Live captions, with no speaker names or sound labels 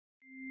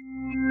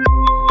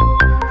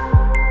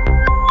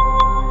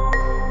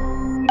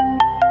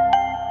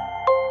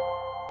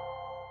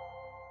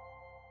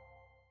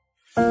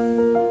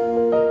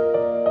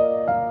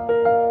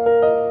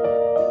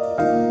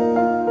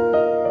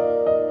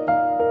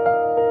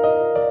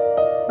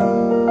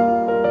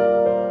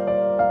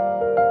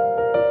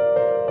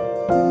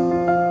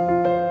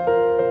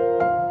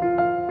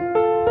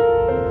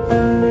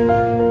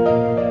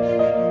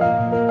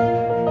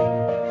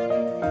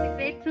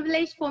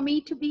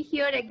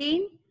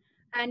again,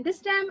 and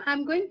this time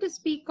I'm going to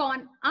speak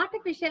on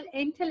artificial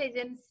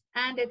intelligence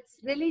and its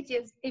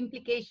religious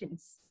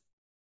implications.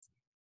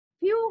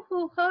 Few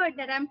who heard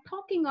that I'm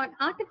talking on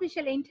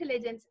artificial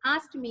intelligence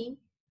asked me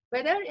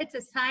whether it's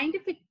a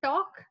scientific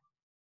talk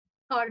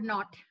or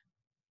not.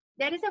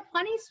 There is a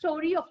funny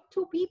story of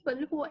two people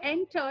who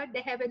entered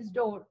the heaven's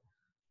door.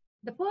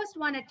 The first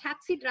one, a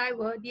taxi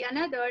driver, the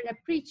another, a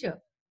preacher.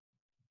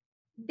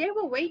 They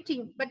were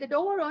waiting, but the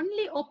door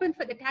only opened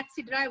for the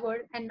taxi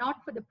driver and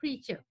not for the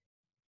preacher.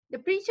 The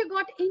preacher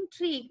got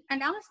intrigued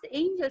and asked the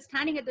angel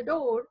standing at the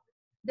door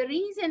the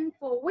reason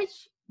for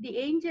which the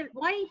angel,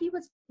 why he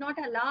was not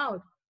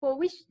allowed, for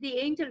which the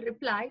angel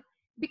replied,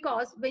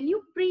 because when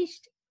you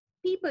preached,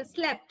 people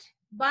slept,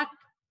 but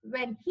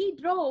when he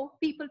drove,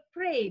 people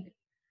prayed.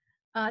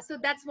 So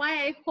that's why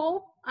I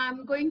hope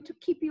I'm going to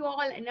keep you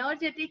all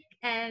energetic,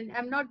 and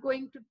I'm not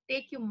going to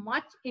take you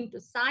much into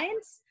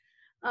science,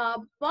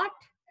 but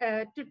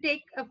to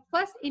take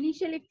first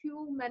initially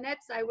few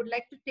minutes, I would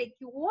like to take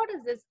you, what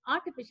is this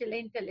artificial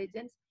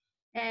intelligence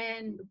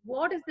and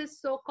what is this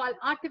so-called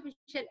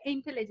artificial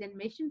intelligence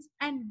missions,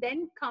 and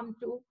then come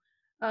to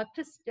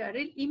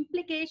real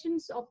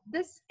implications of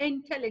this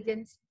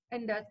intelligence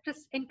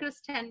in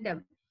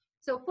Christendom.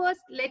 So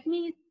first, let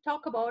me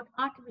talk about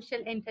artificial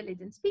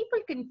intelligence. People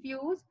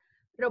confuse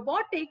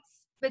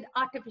robotics with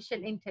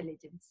artificial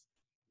intelligence,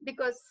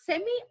 because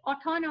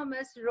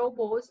semi-autonomous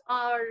robots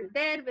are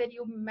there where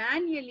you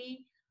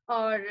manually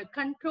or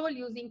control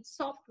using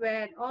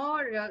software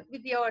or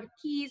with your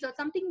keys or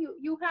something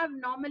you have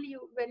normally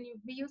when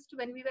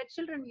we were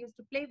children, we used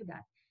to play with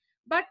that.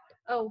 But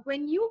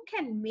when you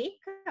can make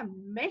a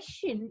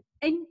machine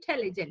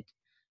intelligent,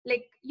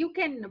 like you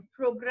can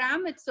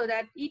program it so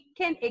that it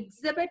can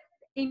exhibit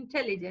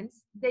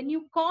intelligence, then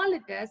you call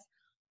it as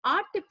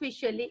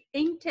artificially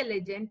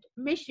intelligent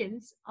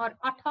machines or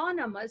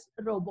autonomous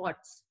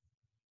robots.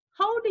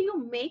 How do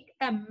you make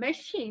a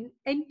machine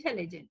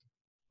intelligent?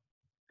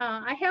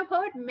 I have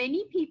heard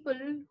many people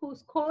who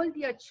scold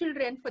their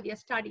children for their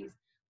studies.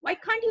 Why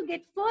can't you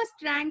get first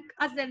rank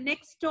as the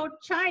next door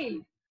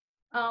child?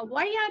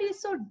 Why are you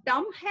so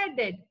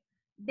dumb-headed?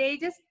 They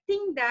just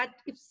think that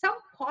if some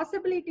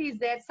possibility is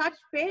there, such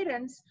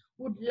parents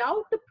would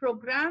love to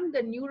program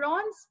the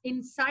neurons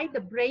inside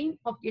the brain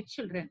of their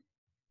children.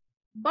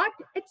 But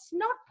it's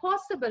not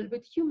possible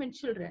with human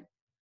children,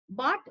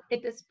 but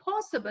it is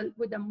possible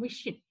with a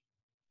machine.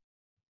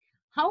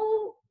 How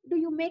do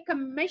you make a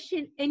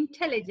machine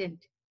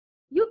intelligent?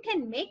 You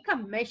can make a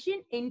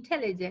machine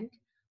intelligent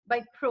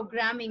by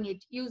programming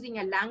it using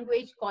a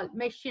language called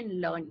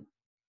machine learning.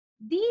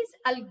 These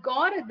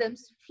algorithms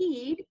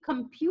feed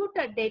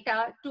computer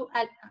data to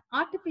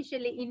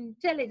artificially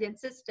intelligent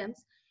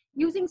systems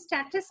using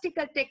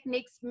statistical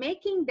techniques,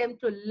 making them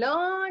to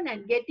learn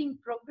and getting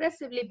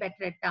progressively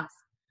better at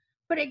tasks.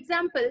 For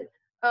example,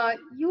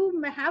 you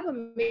may have a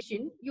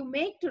machine you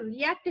make to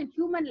react in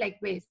human-like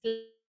ways.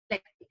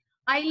 Like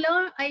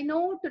I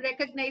know to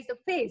recognize a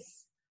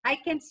face. I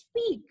can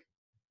speak.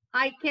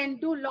 I can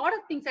do a lot of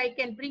things. I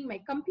can bring my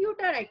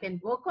computer. I can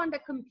work on the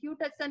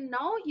computer. So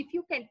now if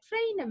you can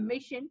train a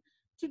machine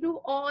to do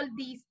all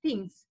these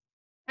things.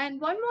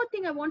 And one more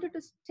thing I wanted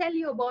to tell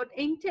you about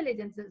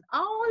intelligence is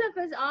all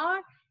of us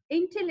are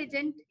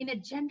intelligent in a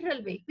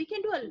general way. We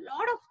can do a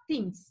lot of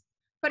things.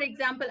 For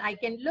example, I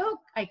can look,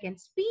 I can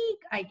speak,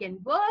 I can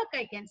work,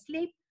 I can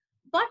sleep,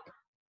 but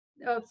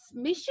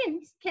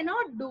machines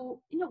cannot do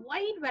in a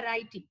wide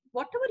variety.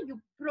 Whatever you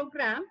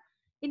program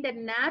in the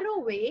narrow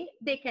way,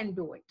 they can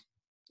do it,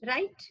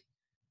 right?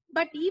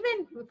 But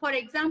even, for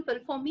example,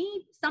 for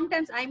me,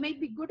 sometimes I might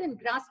be good in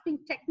grasping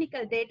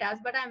technical data,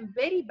 but I'm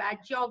very bad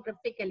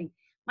geographically.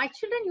 My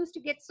children used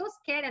to get so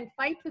scared and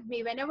fight with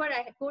me whenever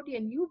I go to a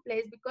new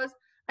place because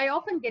I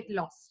often get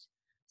lost.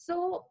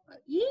 So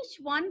each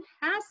one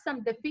has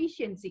some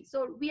deficiency.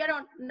 So we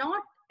are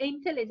not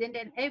intelligent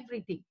in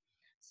everything.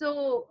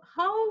 So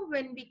how,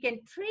 when we can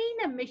train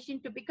a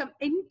machine to become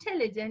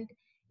intelligent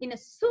in a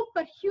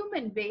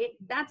superhuman way,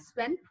 that's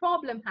when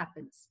problem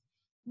happens.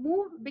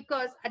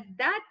 Because at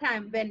that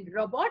time, when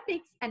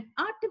robotics and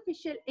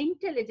artificial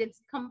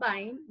intelligence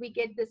combine, we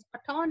get this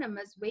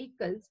autonomous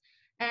vehicles.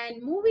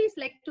 And movies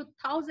like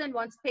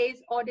 2001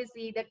 Space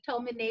Odyssey, The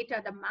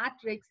Terminator, The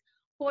Matrix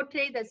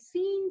portray the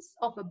scenes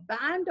of a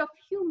band of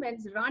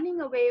humans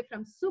running away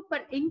from super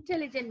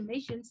intelligent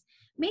machines,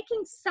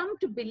 making some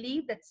to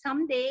believe that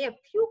someday a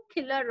few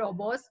killer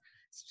robots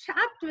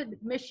strapped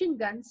with machine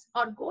guns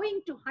are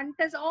going to hunt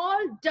us all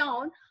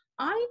down,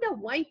 either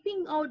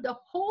wiping out the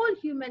whole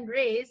human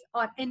race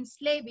or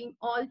enslaving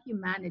all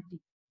humanity.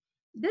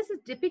 This is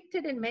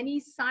depicted in many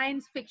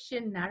science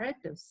fiction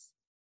narratives.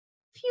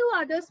 Few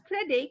others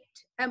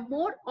predict a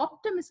more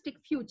optimistic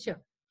future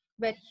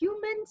where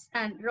humans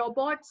and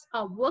robots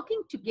are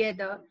working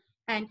together,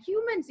 and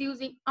humans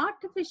using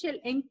artificial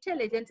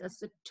intelligence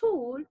as a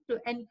tool to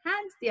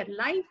enhance their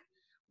life,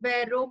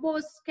 where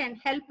robots can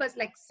help us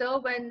like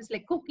servants,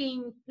 like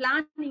cooking,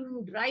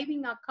 planning,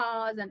 driving our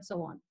cars, and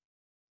so on.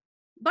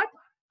 But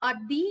are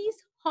these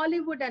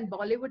Hollywood and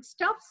Bollywood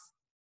stuffs?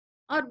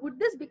 Or would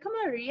this become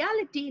a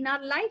reality in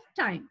our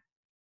lifetime?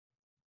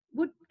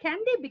 Can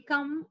they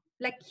become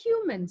like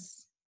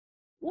humans?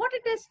 What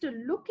it is to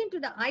look into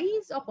the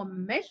eyes of a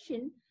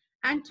machine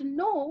and to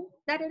know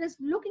that it is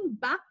looking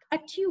back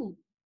at you,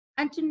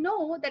 and to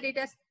know that it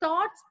has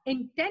thoughts,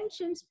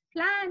 intentions,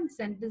 plans,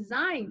 and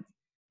designs.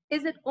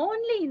 Is it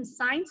only in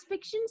science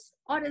fictions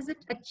or is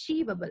it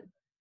achievable?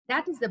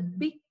 That is the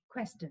big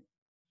question.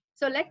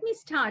 So let me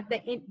start.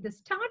 The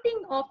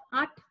starting of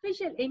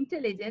artificial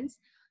intelligence,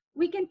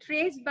 we can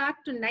trace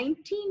back to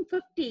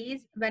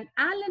 1950s when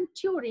Alan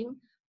Turing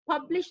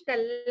published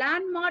the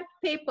landmark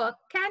paper,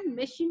 Can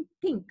Machine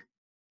Think?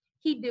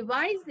 He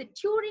devised the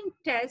Turing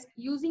test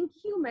using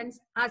humans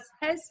as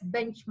his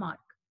benchmark.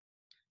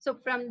 So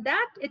from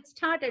that it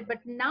started, but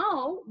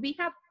now we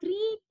have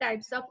three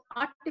types of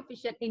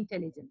artificial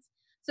intelligence.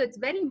 So it's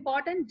very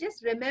important.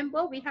 Just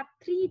remember, we have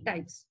three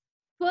types.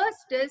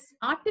 First is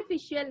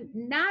artificial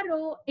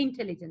narrow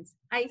intelligence.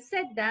 I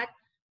said that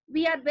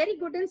we are very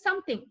good in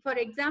something. For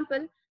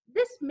example,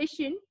 this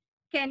machine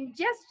can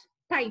just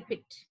type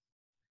it,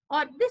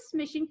 or this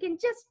machine can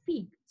just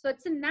speak. So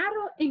it's a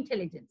narrow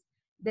intelligence.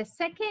 The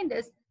second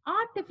is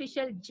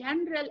artificial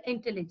general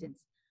intelligence.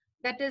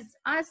 That is,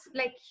 us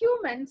like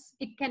humans,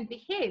 it can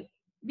behave.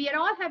 We are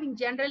all having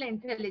general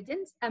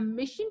intelligence. A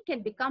machine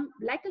can become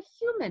like a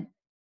human.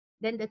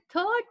 Then the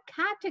third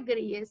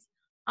category is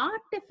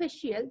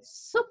artificial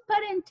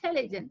super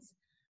intelligence,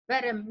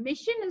 where a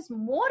machine is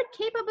more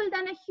capable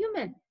than a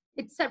human.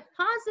 It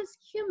surpasses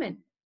human.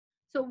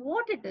 So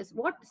what it is,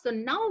 so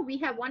now we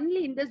have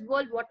only in this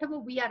world, whatever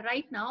we are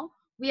right now,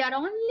 we are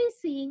only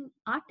seeing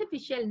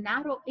artificial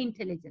narrow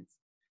intelligence.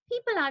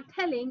 People are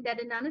telling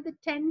that in another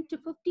 10 to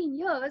 15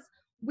 years,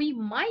 we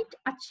might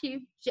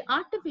achieve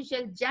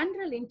artificial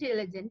general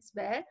intelligence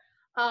where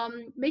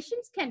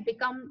machines can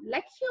become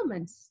like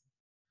humans.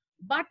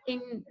 But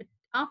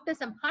after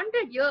some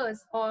 100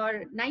 years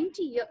or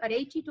 90 or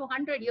 80 to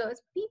 100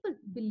 years, people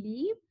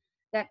believe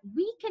that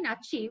we can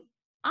achieve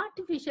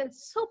artificial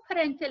super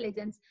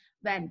intelligence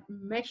when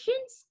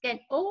machines can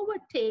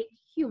overtake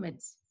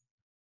humans.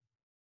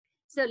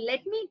 So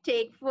let me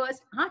take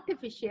first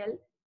artificial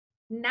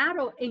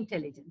narrow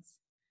intelligence.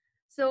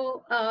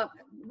 So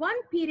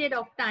one period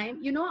of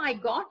time, I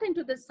got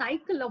into the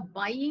cycle of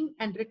buying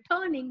and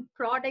returning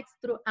products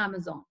through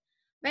Amazon.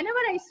 Whenever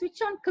I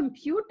switch on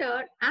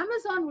computer,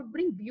 Amazon would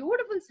bring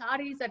beautiful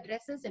saris or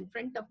dresses in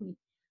front of me.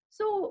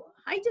 So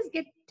I just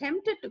get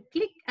tempted to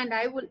click and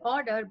I will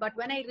order, but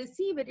when I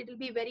receive it, it will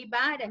be very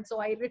bad. And so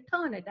I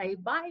return it, I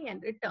buy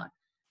and return.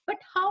 But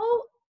how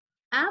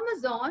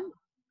Amazon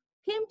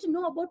came to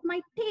know about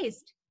my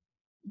taste?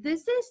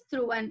 This is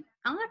through an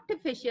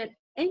artificial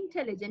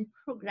intelligent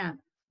program.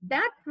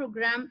 That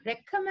program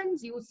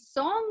recommends you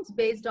songs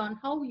based on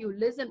how you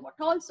listen, what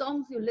all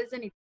songs you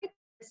listen. It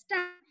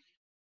understands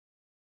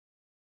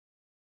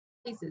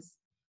voices.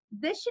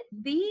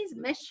 These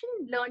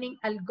machine learning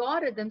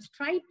algorithms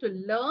try to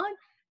learn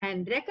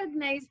and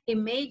recognize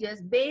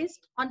images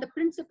based on the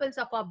principles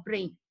of our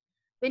brain.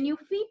 When you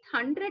feed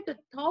hundreds to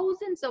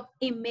thousands of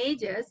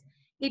images,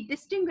 it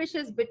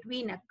distinguishes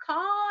between a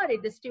car,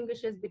 it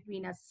distinguishes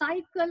between a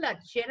cycle, a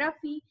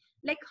giraffe,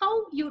 like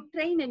how you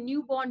train a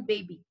newborn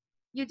baby.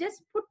 You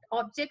just put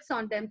objects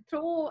on them,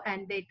 throw,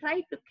 and they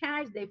try to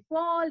catch, they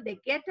fall, they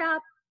get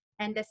up.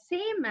 And the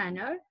same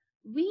manner,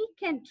 we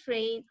can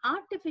train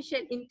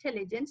artificial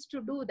intelligence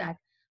to do that.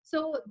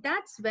 So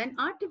that's when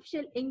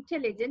artificial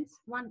intelligence,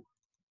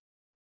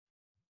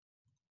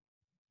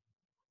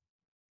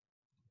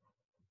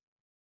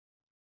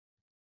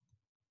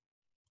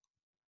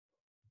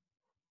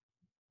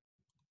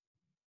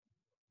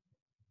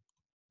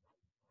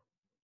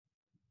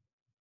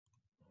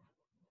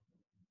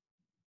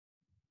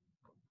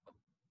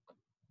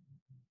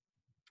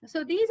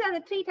 so these are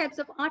the three types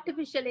of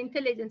artificial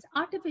intelligence: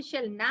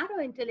 artificial narrow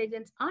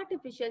intelligence,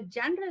 artificial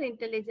general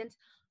intelligence,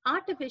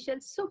 artificial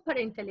super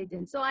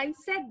intelligence. So I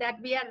said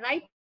that we are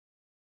right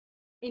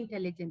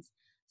intelligence.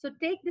 So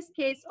take this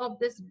case of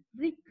this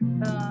brick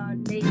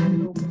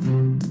laying robot.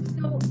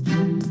 So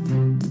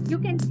you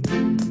can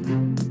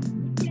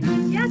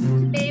just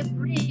lay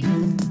bricks,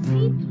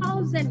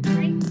 3,000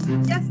 bricks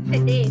just a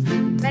day,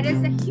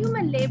 whereas a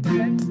human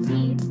laborer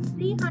needs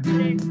 300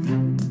 bricks,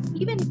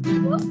 even if he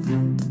works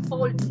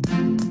whole day.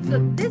 So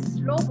this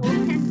robot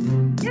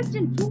can, just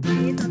in 2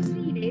 days or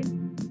 3 days,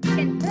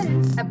 can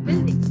build a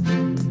building.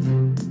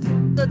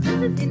 So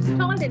this is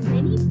installed in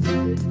many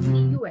cities in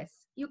the US.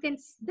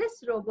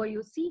 This robot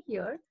you see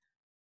here,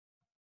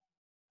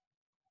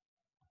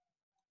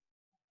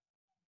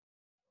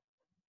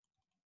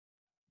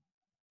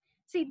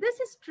 see, this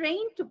is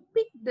trained to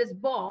pick this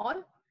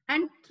ball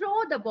and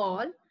throw the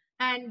ball,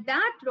 and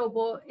that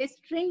robot is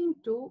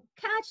trained to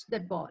catch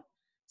that ball.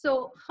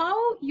 So how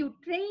you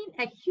train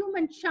a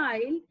human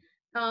child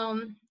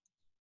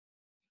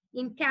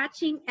in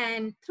catching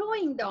and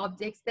throwing the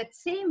objects, that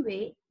same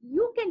way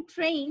you can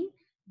train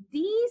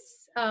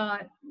these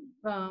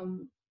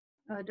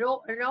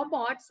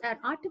robots or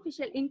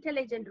artificial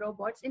intelligent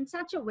robots in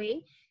such a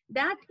way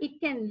that it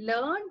can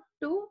learn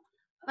to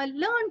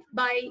learned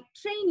by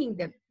training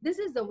them. This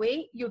is the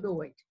way you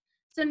do it.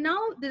 So now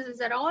this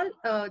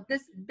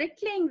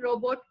bricklaying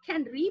robot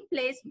can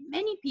replace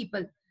many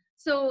people.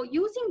 So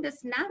using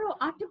this narrow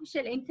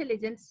artificial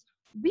intelligence,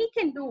 we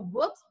can do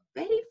works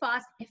very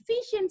fast.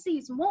 Efficiency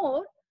is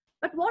more,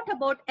 but what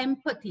about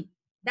empathy?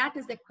 That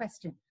is the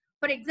question.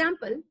 For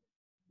example,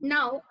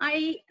 now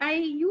I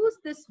use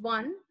this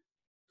one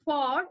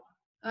for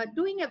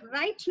doing a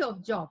variety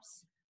of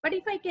jobs. But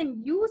if I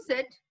can use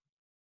it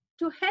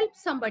to help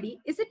somebody,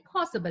 is it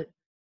possible?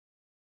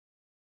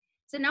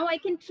 So now I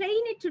can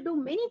train it to do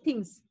many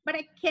things, but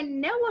I can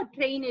never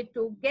train it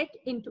to get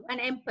into an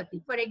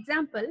empathy. For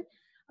example,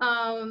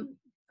 one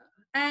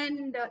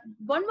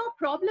more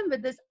problem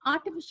with this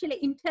artificially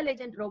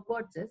intelligent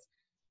robots is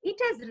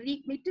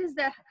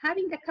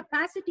having the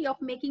capacity of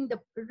making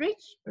the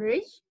rich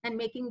rich and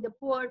making the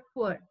poor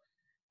poor.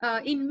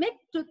 In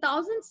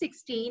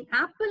mid-2016,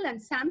 Apple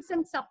and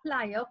Samsung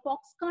supplier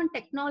Foxconn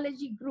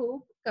Technology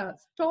Group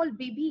told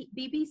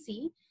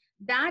BBC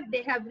that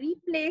they have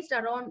replaced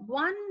around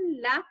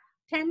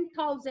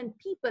 110,000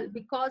 people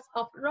because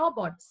of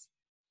robots.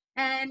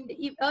 And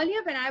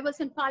earlier when I was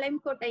in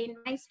Palamkota, in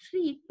my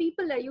street,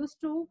 people are used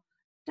to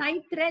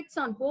tie threads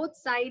on both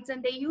sides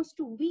and they used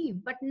to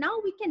weave. But now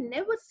we can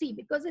never see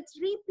because it's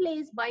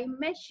replaced by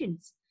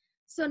machines.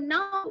 So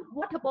now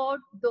what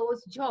about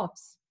those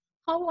jobs?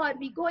 How are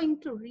we going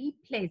to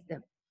replace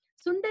them?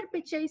 Sundar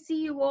Pichai,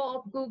 CEO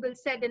of Google,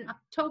 said in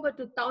October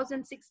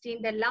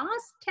 2016, the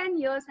last 10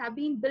 years have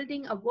been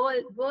building a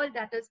world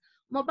that is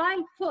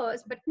mobile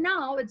first, but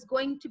now it's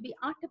going to be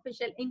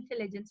artificial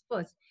intelligence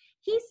first.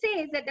 He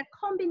says that the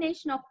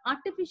combination of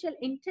artificial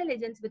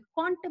intelligence with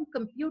quantum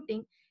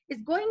computing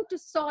is going to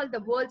solve the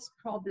world's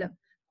problem.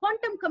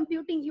 Quantum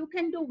computing, you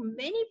can do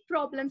many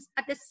problems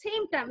at the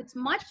same time. It's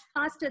much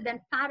faster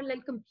than parallel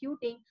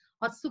computing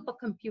or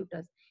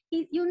supercomputers.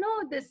 You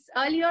know this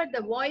earlier,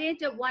 the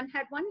Voyager 1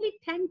 had only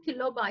 10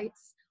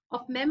 kilobytes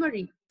of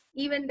memory.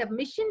 Even the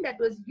mission that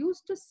was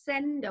used to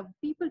send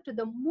people to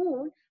the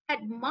moon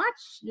had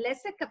much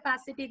lesser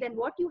capacity than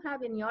what you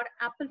have in your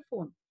Apple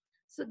phone.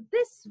 So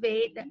this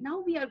way, that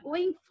now we are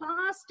going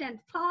fast and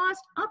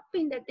fast up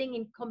in the thing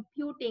in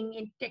computing,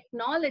 in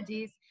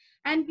technologies,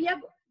 and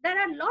there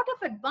are a lot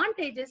of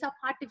advantages of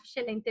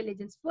artificial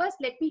intelligence. First,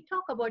 let me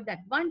talk about the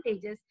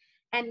advantages,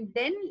 and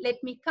then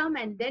let me come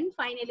and then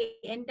finally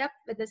end up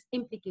with this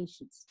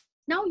implications.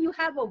 Now you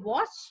have a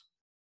watch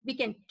we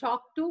can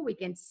talk to, we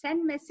can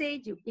send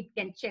message, it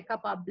can check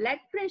up our blood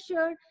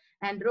pressure,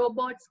 and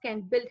robots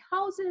can build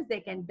houses,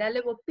 they can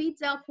deliver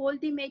pizza,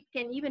 Foldimate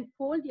can even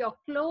fold your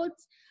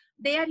clothes.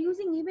 They are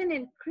using even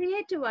in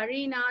creative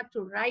arena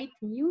to write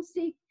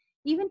music,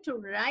 even to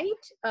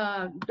write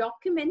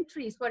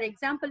documentaries. For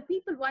example,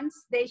 people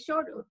once they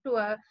showed to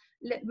a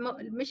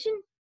machine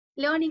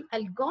learning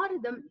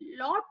algorithm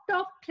lot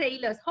of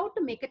trailers, how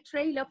to make a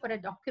trailer for a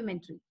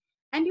documentary.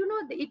 And you know,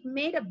 it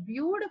made a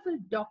beautiful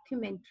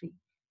documentary.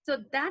 So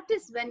that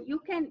is when you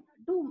can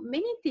do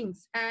many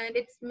things, and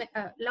it's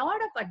a lot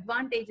of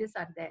advantages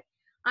are there.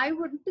 I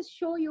want to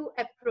show you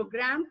a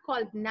program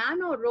called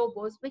Nano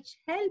Robots, which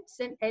helps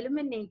in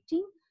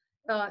eliminating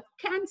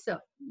cancer.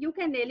 You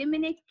can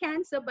eliminate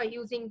cancer by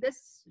using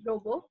this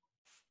robot.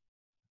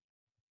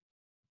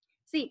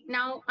 See,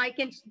 now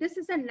this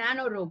is a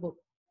nano robot.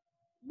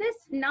 This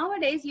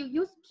nowadays you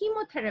use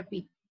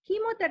chemotherapy.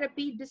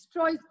 Chemotherapy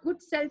destroys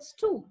good cells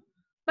too.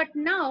 But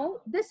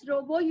now this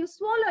robot, you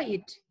swallow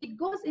it. It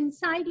goes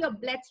inside your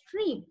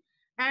bloodstream,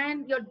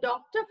 and your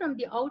doctor from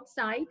the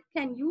outside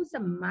can use a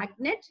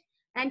magnet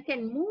and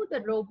can move the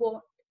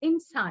robot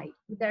inside.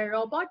 The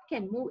robot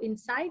can move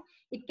inside.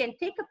 It can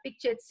take a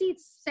picture. See,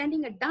 it's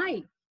sending a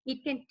dye.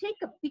 It can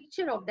take a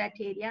picture of that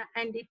area,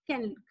 and it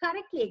can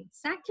correctly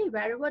exactly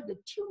wherever the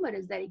tumor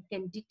is that it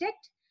can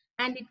detect,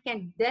 and it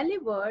can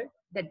deliver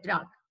the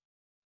drug.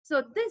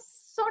 So this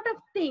sort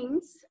of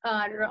things,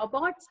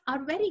 robots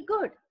are very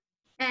good.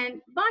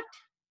 But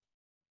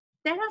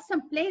there are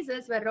some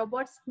places where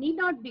robots need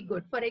not be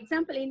good. For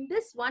example, in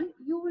this one,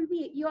 you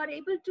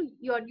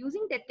are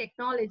using the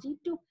technology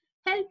to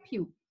help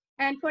you.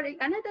 And for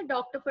another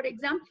doctor, for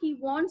example, he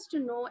wants to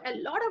know a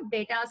lot of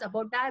data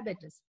about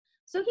diabetes.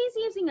 So he's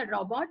using a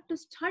robot to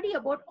study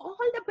about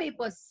all the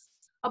papers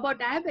about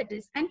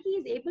diabetes, and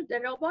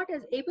the robot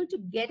is able to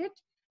get it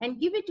and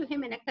give it to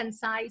him in a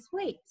concise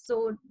way.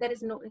 So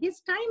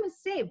his time is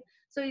saved.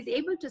 So he's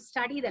able to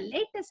study the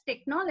latest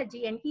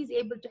technology, and he's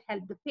able to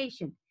help the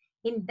patient.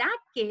 In that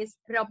case,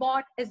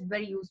 robot is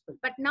very useful.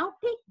 But now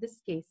take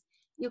this case.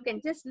 You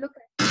can just look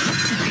at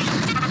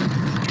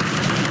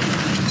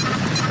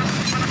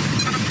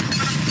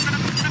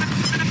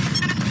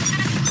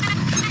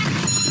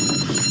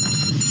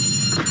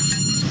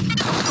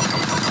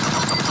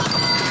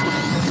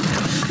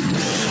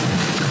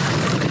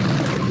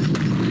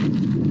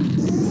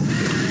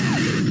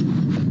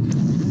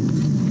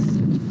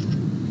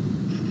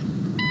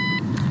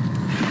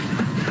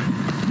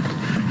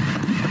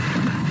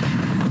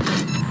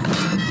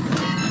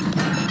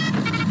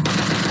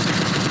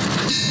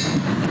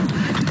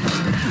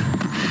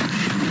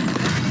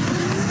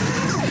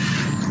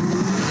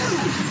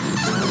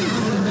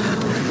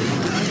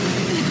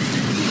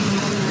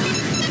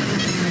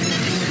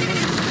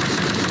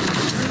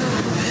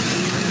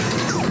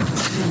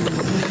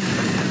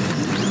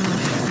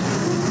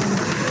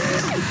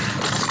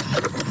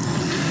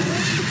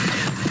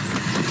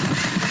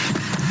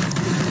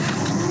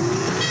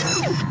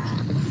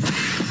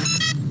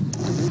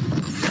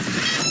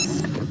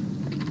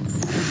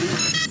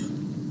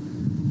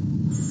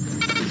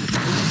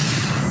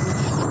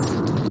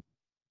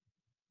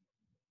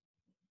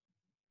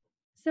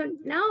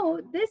now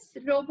this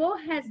robot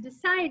has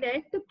decided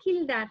to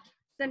kill that.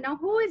 So now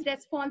who is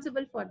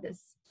responsible for this?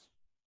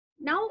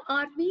 Now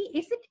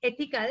is it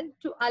ethical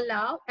to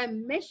allow a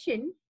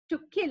machine to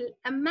kill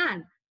a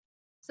man?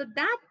 So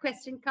that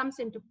question comes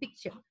into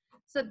picture.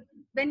 So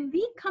when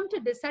we come to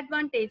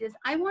disadvantages,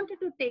 I wanted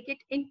to take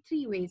it in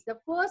three ways. The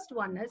first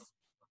one is,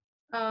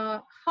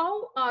 how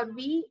are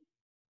we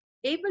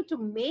able to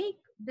make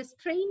this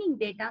training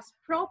data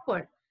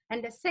proper?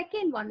 And the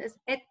second one is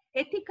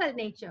ethical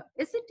nature.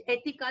 Is it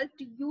ethical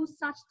to use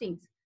such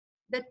things?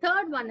 The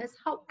third one is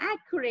how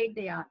accurate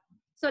they are.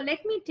 So let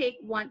me take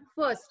one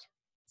first.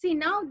 See,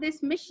 now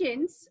these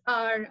machines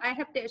are, I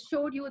have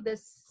showed you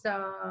this,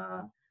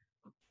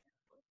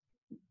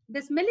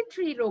 this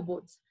military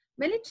robots.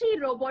 Military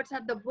robots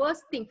are the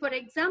worst thing. For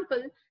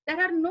example, there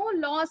are no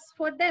laws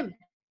for them.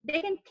 They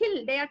can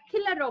kill, they are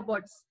killer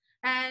robots.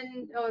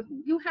 And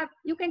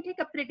you can take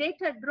a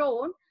Predator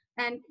drone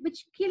and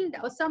which killed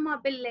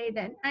Osama bin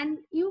Laden, and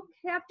you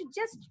have to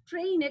just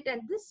train it.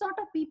 And this sort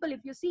of people,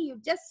 if you see, you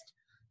just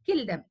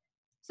kill them.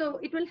 So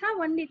it will have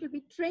only, it will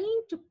be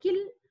trained to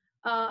kill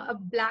a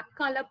black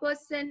color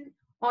person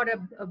or a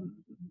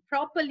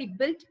properly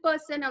built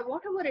person or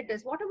whatever it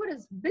is, whatever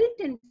is built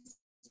in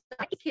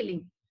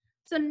killing.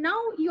 So now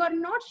you are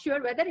not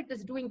sure whether it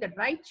is doing the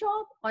right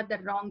job or the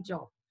wrong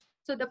job.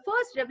 So the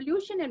first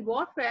revolution in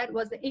warfare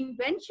was the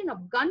invention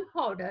of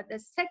gunpowder. The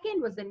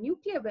second was the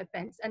nuclear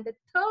weapons. And the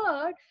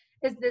third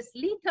is this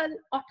lethal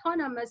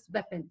autonomous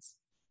weapons.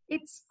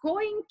 It's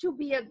going to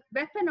be a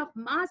weapon of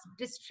mass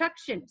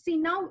destruction. See,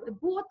 now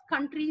both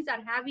countries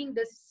are having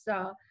this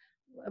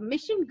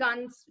machine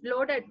guns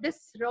loaded,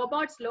 this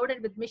robots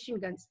loaded with machine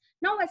guns.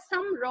 Now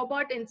some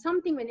robot in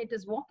something, when it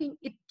is walking,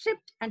 it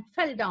tripped and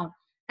fell down.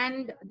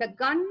 And the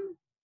gun,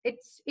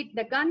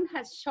 the gun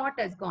has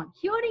gone.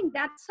 Hearing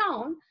that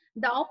sound,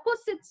 the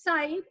opposite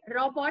side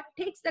robot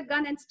takes the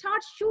gun and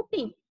starts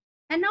shooting.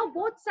 And now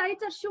both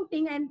sides are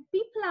shooting and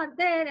people are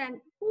there,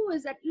 and who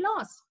is at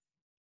loss?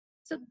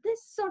 So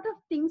this sort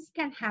of things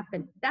can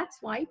happen. That's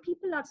why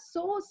people are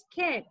so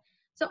scared.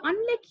 So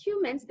unlike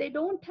humans, they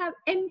don't have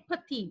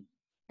empathy.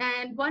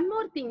 And one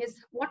more thing is,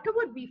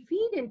 whatever we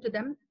feed into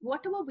them,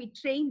 whatever we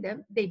train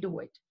them, they do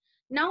it.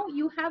 Now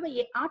you have an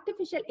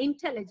artificial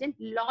intelligent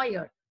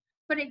lawyer.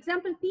 For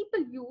example,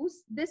 people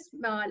use this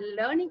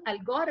learning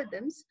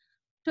algorithms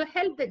to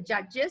help the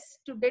judges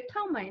to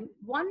determine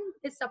one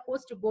is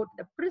supposed to go to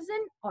the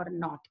prison or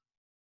not.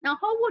 Now,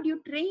 how would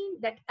you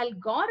train that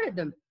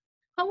algorithm?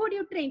 How would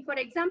you train? For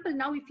example,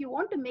 now if you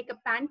want to make a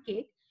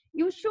pancake,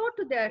 you show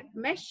to the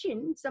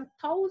machine some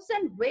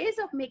 1,000 ways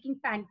of making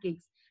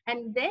pancakes,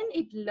 and then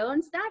it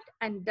learns that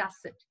and does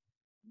it.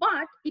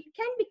 But it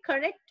can be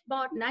correct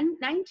about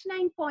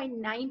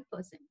 99.9%,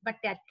 but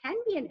there can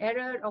be an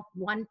error of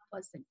 1%.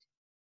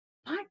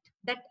 But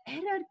that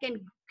error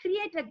can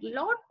create a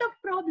lot of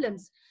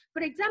problems.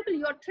 For example,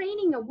 you're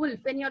training a wolf,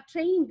 and you're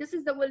training, this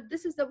is the wolf,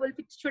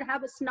 it should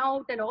have a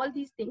snout and all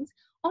these things.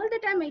 All the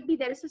time maybe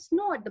there is a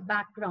snow at the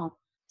background.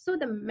 So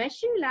the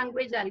machine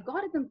language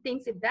algorithm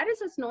thinks if there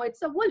is a snow,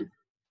 it's a wolf.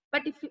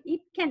 But if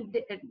it can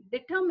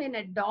determine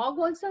a dog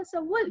also as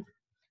a wolf.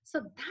 So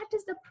that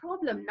is the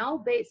problem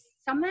now.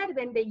 Somewhere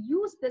when they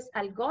use this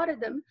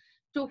algorithm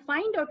to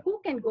find out who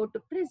can go to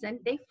prison,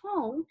 they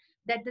found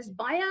that this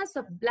bias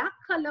of black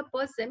color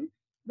person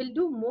will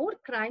do more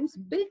crimes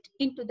built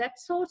into that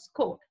source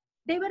code.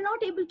 They were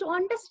not able to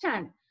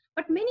understand,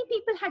 but many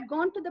people had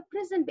gone to the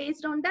prison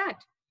based on that.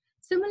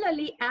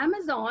 Similarly,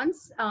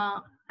 Amazon's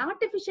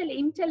artificial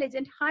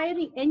intelligent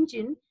hiring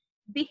engine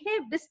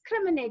behaved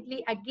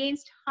discriminately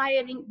against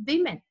hiring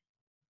women.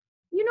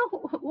 You know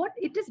what?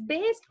 It is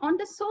based on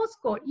the source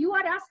code. You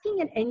are asking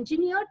an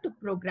engineer to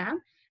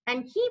program,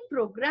 and he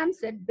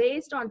programs it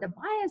based on the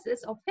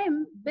biases of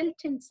him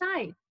built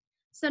inside.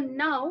 So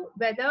now,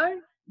 whether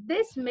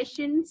these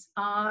machines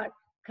are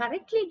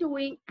correctly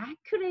doing,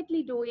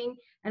 accurately doing,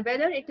 and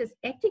whether it is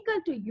ethical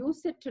to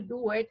use it to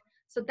do it,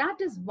 so that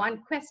is one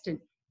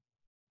question.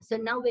 So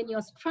now when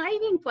you're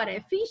striving for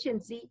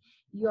efficiency,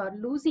 you are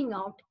losing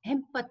out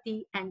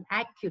empathy and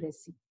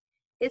accuracy.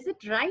 Is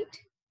it right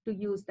to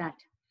use that?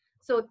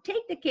 So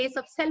take the case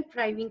of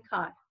self-driving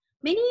car.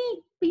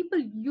 Many people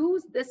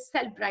use this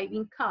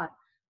self-driving car,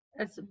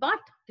 but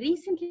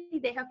recently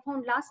they have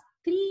found last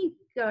 3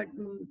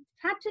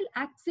 fatal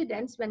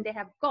accidents when they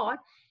have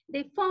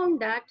they found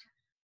that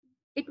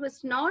it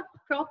was not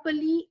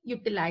properly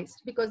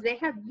utilized because they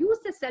have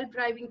used the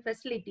self-driving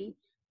facility,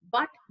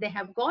 but they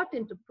have got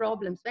into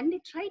problems. When they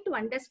try to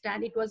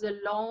understand, it was a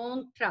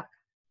long truck.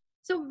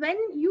 So when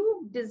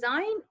you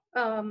design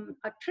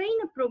train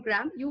a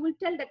program, you will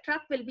tell the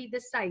truck will be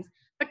this size.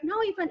 But now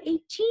if an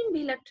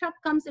 18-wheeler truck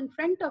comes in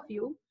front of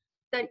you,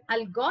 the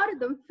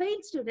algorithm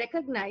fails to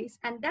recognize,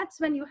 and that's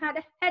when you had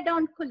a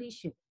head-on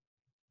collision.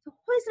 So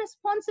who is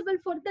responsible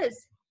for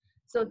this?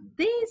 So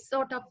this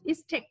sort of,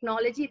 is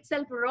technology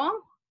itself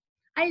wrong?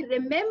 I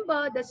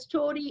remember the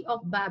story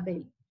of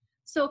Babel.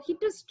 So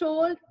it is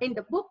told in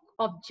the book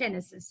of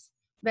Genesis,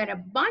 where a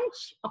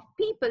bunch of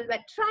people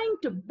were trying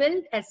to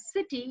build a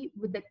city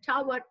with the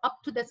tower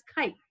up to the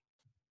sky.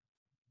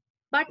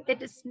 But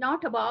it is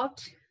not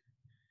about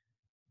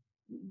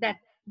that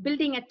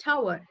building a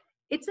tower.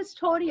 It's a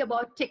story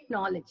about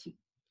technology.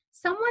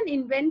 Someone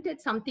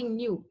invented something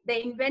new.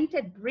 They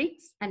invented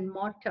bricks and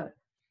mortar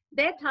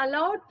that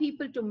allowed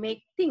people to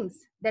make things.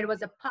 There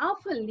was a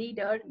powerful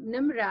leader,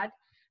 Nimrod,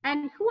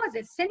 and who was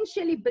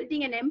essentially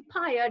building an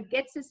empire,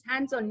 gets his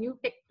hands on new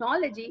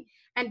technology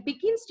and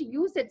begins to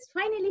use it.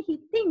 Finally, he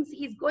thinks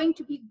he's going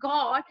to be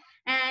God,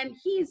 and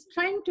he is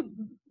trying to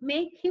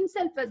make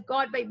himself as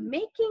God by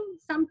making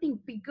something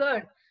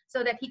bigger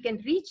so that he can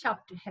reach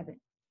up to heaven.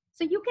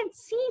 So you can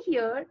see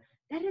here,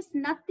 there is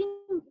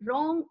nothing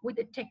wrong with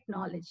the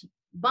technology,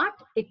 but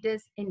it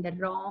is in the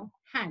wrong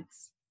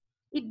hands.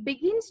 It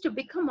begins to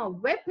become a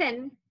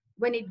weapon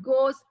when it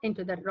goes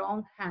into the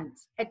wrong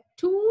hands, a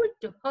tool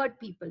to hurt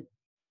people.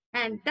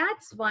 And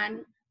that's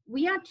when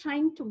we are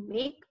trying to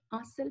make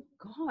ourselves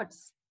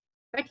gods.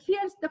 But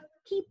here's the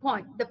key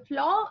point. The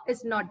flaw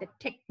is not the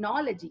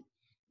technology.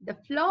 The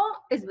flaw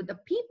is with the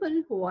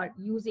people who are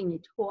using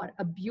it, who are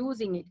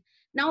abusing it.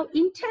 Now,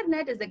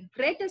 internet is the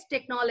greatest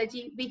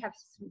technology we have.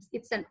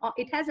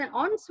 It has an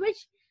on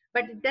switch,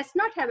 but it does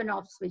not have an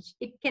off switch.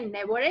 It can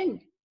never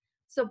end.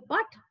 So,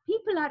 but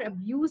people are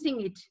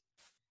abusing it.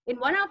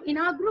 In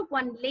our group,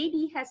 one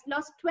lady has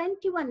lost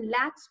 21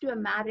 lakhs to a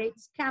marriage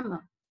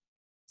scammer.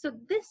 So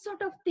this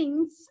sort of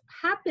things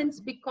happens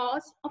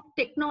because of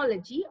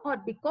technology or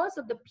because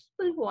of the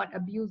people who are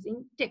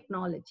abusing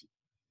technology.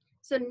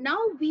 So now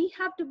we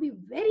have to be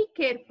very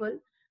careful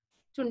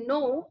to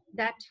know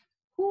that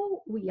who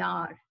we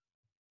are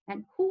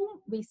and whom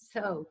we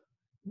serve,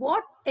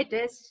 what it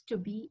is to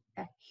be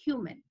a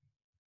human.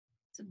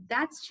 So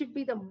that should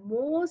be the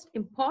most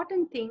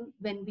important thing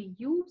when we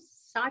use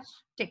such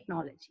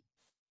technology.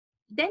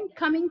 Then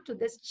coming to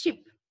this chip.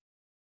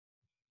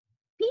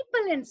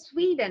 People in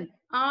Sweden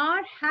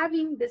are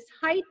having this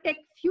high-tech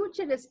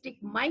futuristic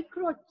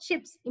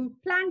microchips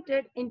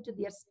implanted into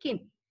their skin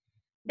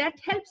that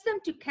helps them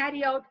to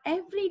carry out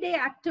everyday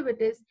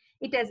activities.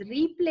 It has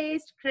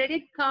replaced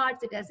credit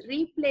cards. It has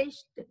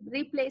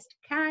replaced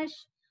cash.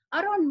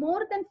 Around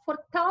more than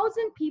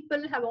 4,000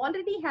 people have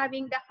already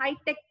having the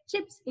high-tech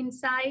chips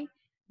inside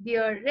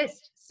their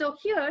wrist. So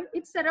here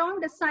it's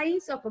around the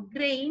size of a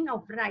grain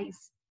of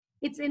rice.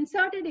 It's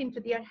inserted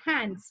into their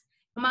hands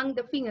among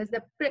the fingers.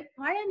 The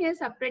pioneers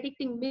are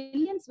predicting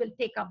millions will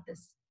take up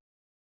this.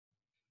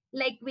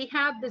 Like we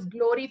have this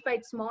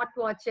glorified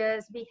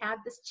smartwatches, we have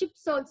this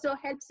chips also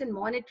helps in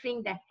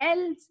monitoring the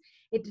health.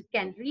 It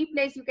can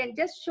replace, you can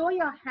just show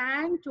your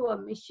hand to a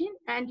machine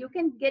and you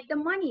can get the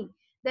money.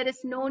 There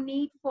is no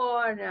need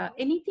for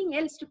anything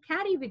else to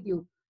carry with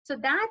you. So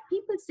that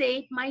people say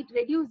it might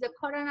reduce the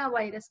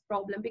coronavirus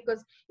problem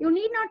because you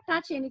need not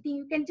touch anything.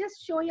 You can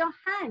just show your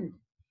hand.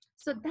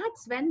 So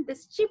that's when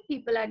this chip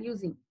people are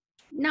using.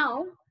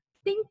 Now,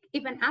 think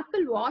if an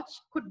Apple Watch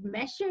could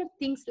measure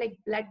things like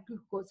blood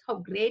glucose, how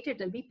great it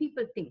will be,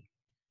 people think.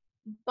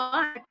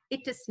 But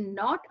it is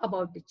not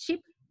about the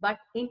chip, but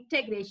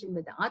integration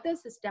with the other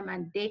system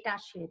and data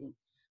sharing.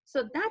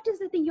 So that is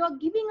the thing, you're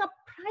giving up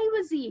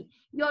privacy.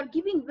 You're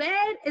giving,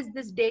 where is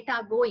this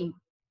data going?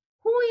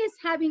 Who is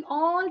having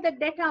all the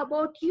data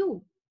about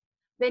you?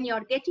 When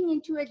you're getting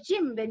into a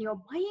gym, when you're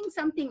buying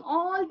something,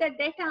 all the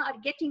data are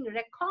getting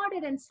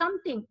recorded and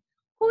something.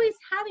 Who is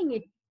having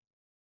it?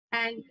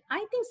 And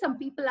I think some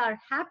people are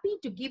happy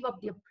to give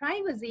up their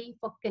privacy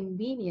for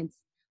convenience,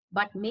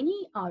 but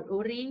many are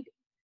worried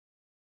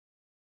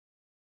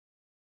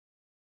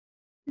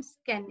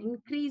can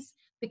increase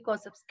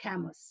because of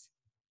scammers.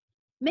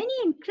 Many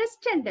in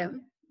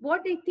Christendom,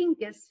 what they think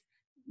is,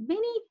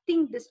 many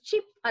think this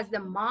chip as the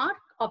mark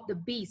of the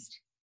beast.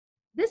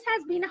 This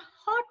has been a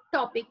hot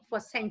topic for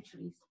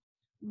centuries.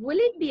 Will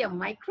it be a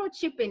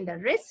microchip in the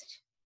wrist?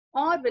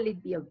 Or will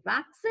it be a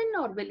vaccine?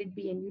 Or will it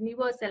be a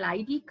universal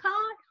ID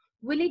card?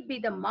 Will it be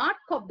the mark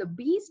of the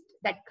beast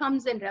that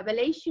comes in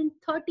Revelation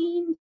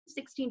 13,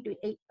 16 to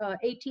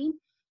 18?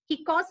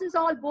 He causes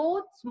all,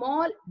 both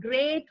small,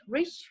 great,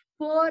 rich,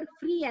 poor,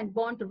 free, and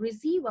bond to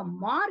receive a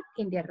mark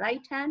in their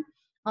right hand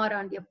or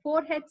on their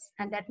foreheads,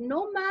 and that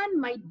no man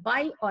might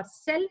buy or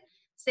sell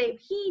save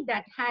he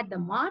that had the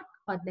mark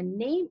or the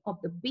name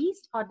of the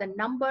beast or the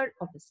number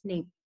of his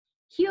name.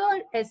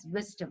 Here is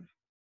wisdom.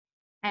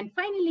 And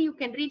finally, you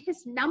can read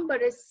his number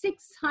is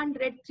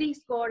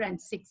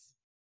 606.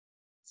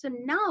 So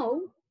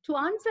now, to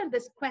answer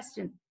this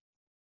question,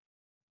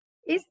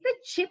 is the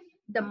chip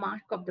the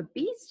mark of the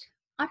beast,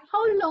 or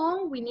how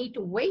long we need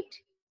to wait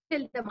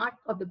till the mark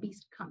of the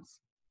beast comes?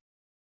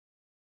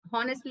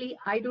 Honestly,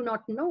 I do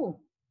not know,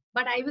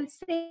 but I will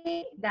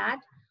say that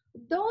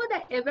though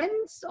the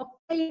events of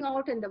playing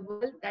out in the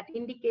world that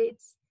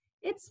indicates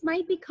it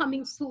might be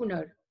coming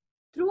sooner.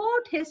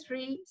 Throughout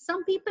history,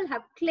 some people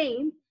have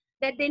claimed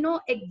that they know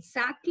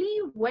exactly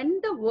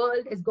when the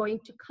world is going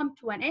to come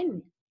to an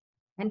end.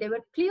 And they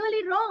were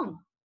clearly wrong.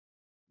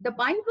 The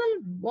Bible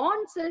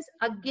warns us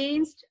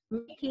against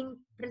making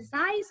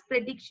precise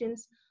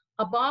predictions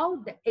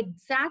about the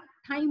exact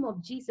time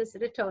of Jesus'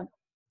 return.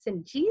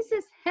 Since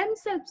Jesus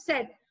himself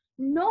said,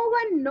 No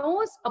one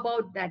knows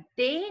about that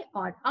day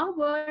or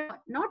hour,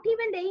 not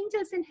even the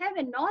angels in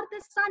heaven, nor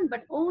the Son,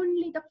 but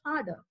only the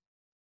Father.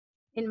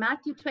 In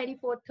Matthew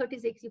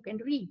 24:36, you can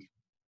read.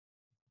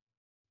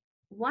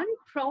 One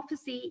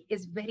prophecy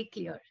is very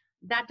clear.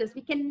 That is,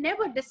 we can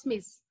never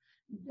dismiss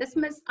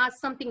as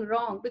something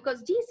wrong,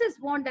 because Jesus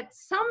warned that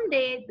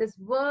someday this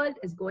world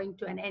is going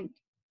to an end.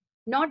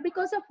 Not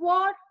because of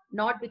war,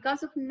 not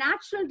because of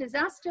natural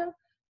disaster,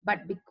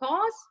 but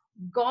because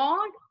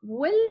God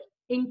will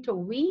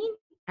intervene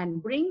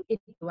and bring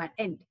it to an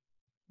end.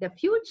 The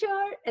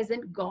future is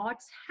in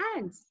God's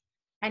hands,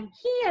 and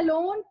He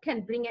alone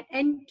can bring an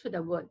end to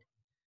the world.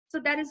 So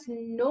there is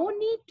no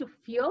need to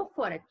fear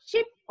for a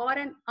chip or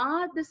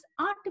this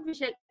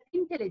artificial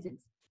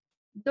intelligence.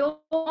 Though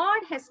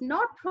God has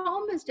not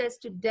promised us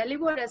to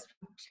deliver us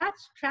from such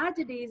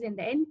tragedies in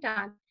the end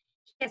time,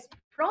 He has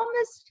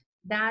promised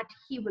that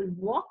He will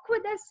walk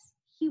with us,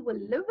 He will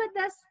live with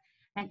us,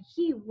 and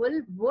He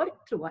will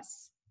work through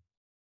us.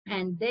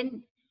 And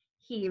then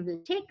He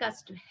will take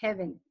us to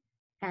heaven.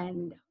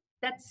 And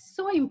that's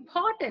so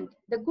important.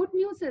 The good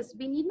news is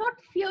we need not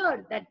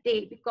fear that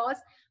day, because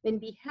when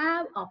we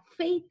have our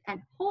faith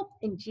and hope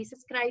in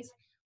Jesus Christ,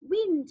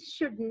 we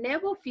should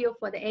never fear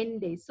for the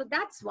end days. So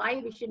that's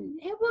why we should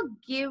never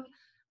give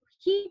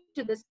heed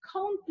to this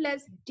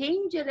countless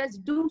dangerous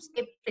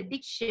doomsday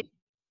prediction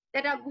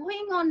that are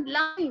going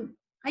online.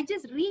 I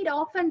just read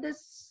often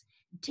this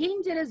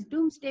dangerous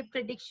doomsday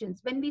predictions.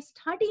 When we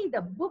study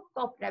the book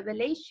of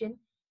Revelation,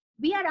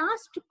 we are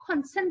asked to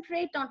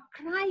concentrate on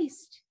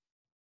Christ.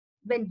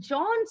 When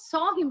John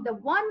saw him, the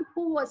one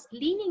who was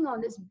leaning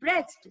on his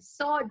breast,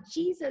 saw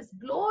Jesus,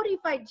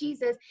 glorified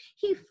Jesus,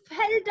 he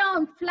fell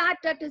down flat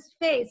at his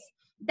face.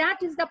 That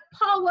is the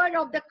power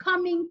of the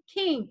coming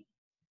King.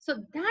 So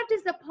that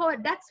is the power.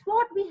 That's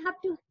what we have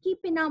to keep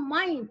in our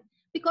mind,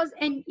 because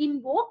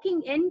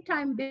invoking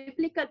end-time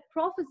biblical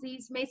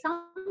prophecies may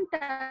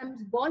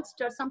sometimes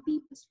bolster some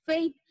people's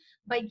faith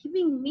by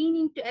giving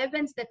meaning to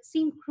events that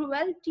seem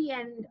cruelty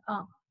and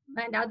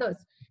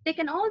others. They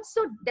can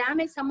also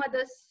damage some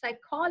others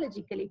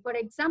psychologically. For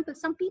example,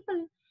 some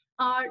people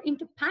are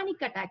into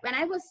panic attack. When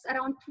I was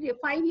around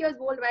 5 years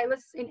old, I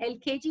was in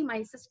LKG,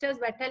 my sisters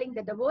were telling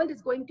that the world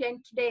is going to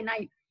end today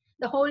night.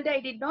 The whole day I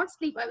did not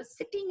sleep. I was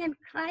sitting and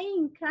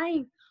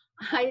crying.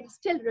 I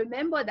still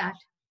remember that.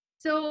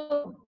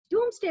 So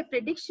doomsday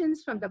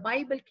predictions from the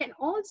Bible can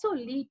also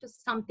lead to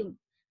something,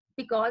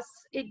 because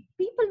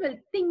people will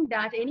think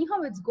that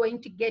anyhow it's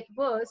going to get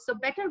worse, so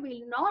better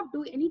we'll not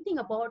do anything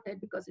about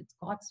it because it's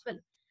God's will.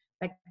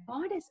 But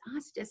God has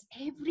asked us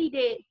every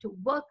day to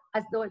work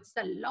as though it's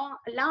the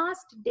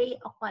last day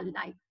of our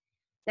life.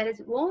 There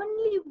is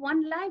only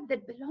one life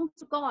that belongs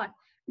to God.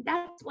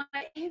 That's why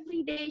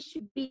every day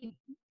should be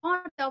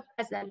thought of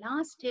as the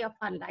last day of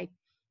our life.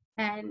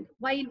 And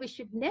while we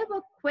should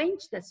never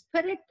quench the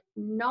spirit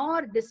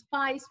nor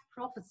despise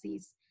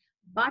prophecies,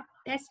 but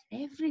test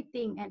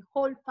everything and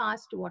hold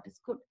fast to what is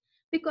good.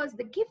 Because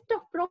the gift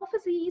of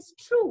prophecy is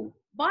true,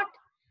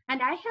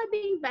 and I have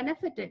been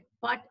benefited,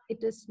 but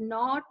it is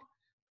not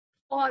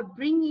for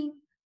bringing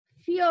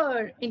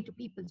fear into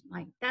people's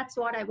mind. That's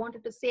what I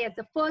wanted to say as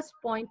the first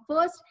point.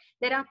 First,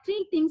 there are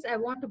 3 things I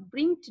want to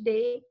bring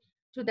today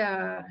to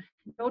the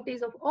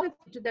notice of all,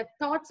 to the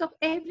thoughts of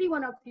every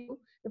one of you.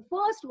 The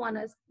first one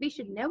is we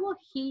should never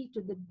heed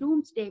to the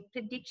doomsday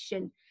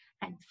prediction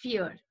and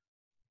fear.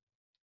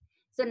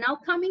 So now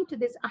coming to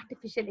this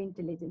artificial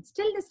intelligence.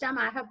 Till this time,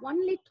 I have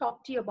only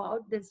talked to you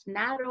about this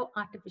narrow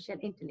artificial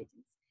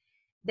intelligence.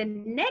 The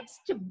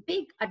next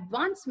big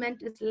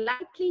advancement is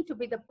likely to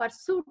be the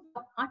pursuit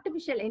of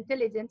artificial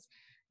intelligence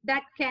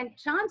that can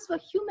transfer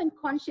human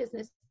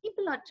consciousness.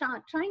 People are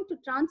trying to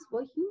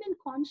transfer human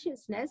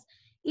consciousness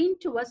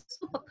into a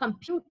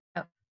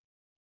supercomputer.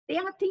 They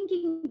are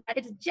thinking that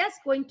it's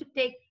just going to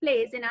take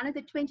place in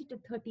another 20 to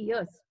 30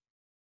 years.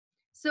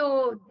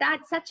 So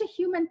that such a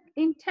human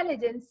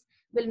intelligence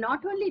will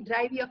not only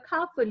drive your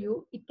car for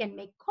you, it can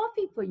make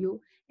coffee for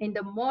you in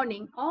the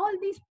morning. All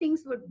these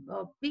things would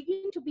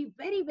begin to be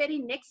very, very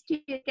next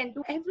year. It can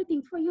do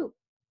everything for you.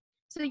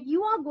 So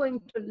you are going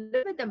to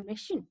live with a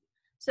mission.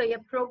 So a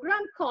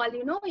program called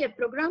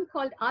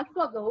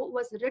AlphaGo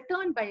was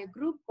written by a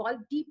group called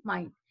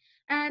DeepMind.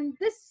 And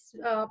this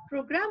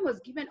program was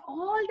given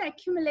all the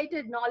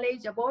accumulated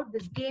knowledge about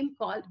this game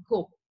called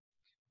Go.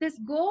 This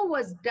Go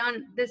was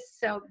done,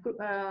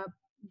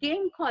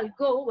 game called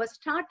Go was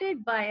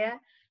started by a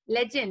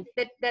legend.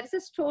 That there's a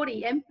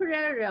story,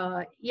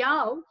 Emperor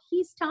Yao,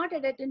 he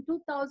started it in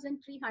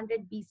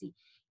 2300 BC.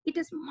 It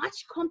is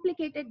much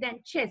complicated than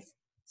chess.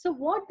 So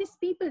what these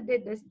people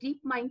did, this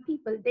DeepMind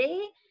people, they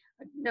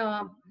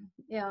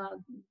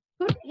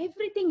put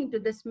everything into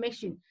this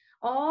machine.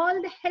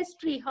 All the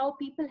history, how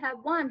people have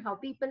won, how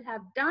people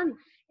have done,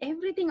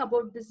 everything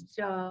about this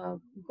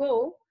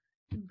Go,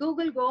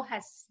 Google Go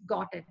has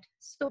got it.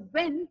 So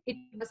when it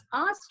was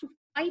asked to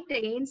fight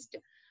against,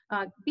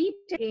 beat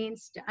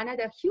against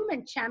another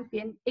human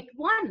champion, it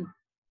won.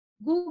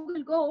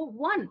 Google Go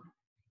won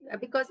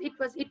because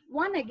it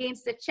won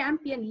against the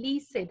champion Lee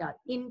Sedol.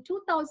 In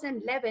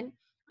 2011,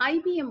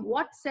 IBM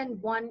Watson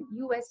won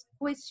US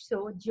quiz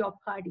show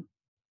Jeopardy.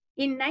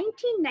 In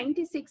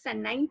 1996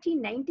 and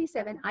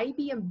 1997,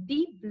 IBM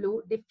Deep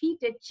Blue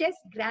defeated chess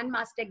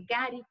grandmaster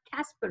Garry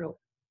Kasparov.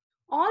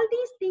 All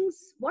these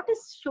things, what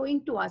is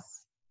showing to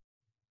us?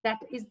 That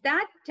is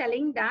that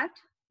telling that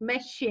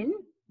machine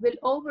will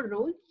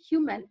overrule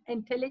human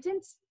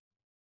intelligence?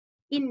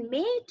 In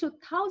May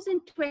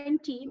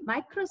 2020,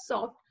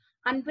 Microsoft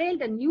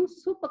unveiled a new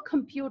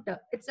supercomputer.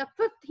 It's a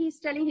fifth, he's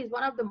telling he's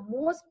one of the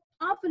most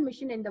powerful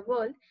machine in the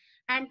world.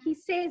 And he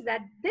says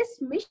that this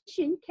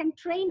machine can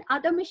train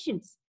other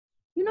machines.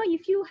 You know,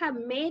 if you have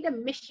made a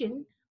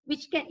machine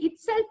which can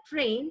itself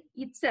train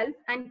itself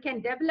and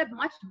can develop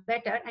much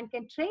better and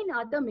can train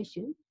other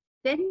machines,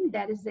 then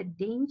there is a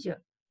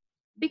danger.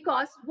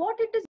 Because what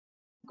it is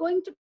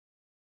going to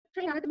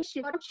train another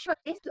machine, sure,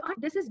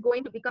 this is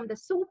going to become the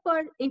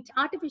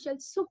artificial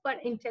super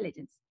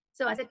intelligence.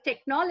 So as a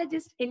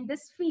technologist in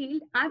this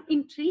field, I'm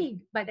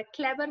intrigued by the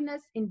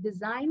cleverness in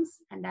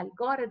designs and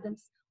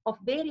algorithms of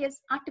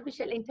various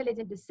artificial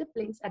intelligence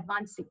disciplines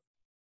advancing.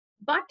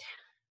 But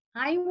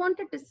I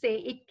wanted to say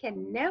it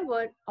can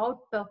never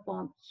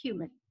outperform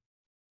human,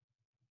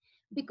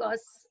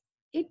 because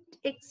it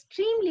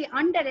extremely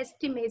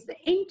underestimates the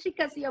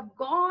intricacy of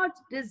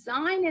God's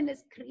design and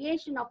his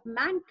creation of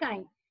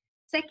mankind.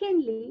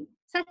 Secondly,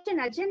 such an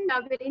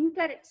agenda will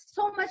encourage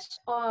so much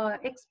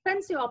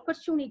expensive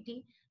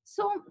opportunity,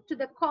 so to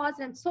the cause,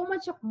 and so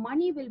much of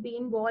money will be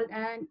involved,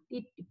 and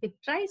if it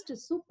tries to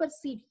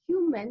supersede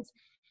humans,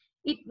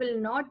 it will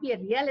not be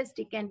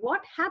realistic. And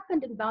what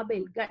happened in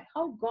Babel,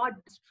 how God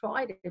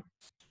destroyed it,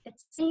 that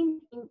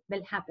same thing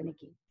will happen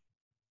again.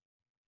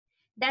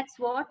 That's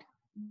what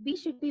we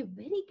should be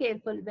very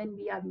careful when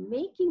we are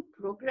making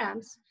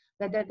programs,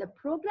 whether the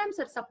programs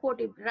are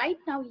supportive. Right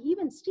now,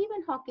 even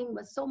Stephen Hawking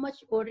was so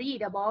much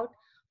worried about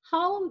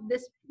how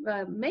this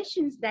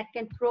machines that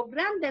can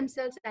program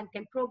themselves and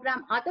can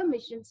program other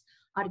machines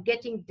are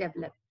getting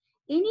developed.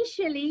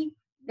 Initially,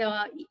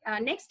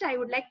 next I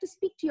would like to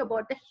speak to you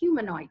about the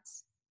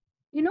humanoids.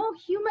 You know,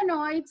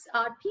 humanoids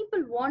are,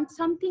 people want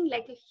something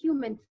like a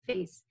human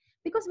face.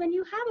 Because when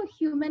you have a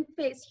human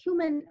face,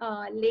 human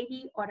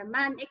lady or a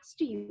man next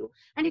to you,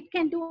 and it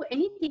can do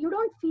anything, you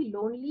don't feel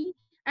lonely,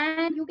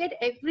 and you get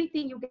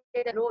everything. You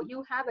get a role.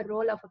 You have a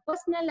role of a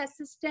personal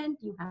assistant.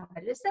 You have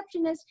a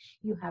receptionist.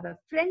 You have a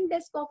front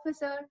desk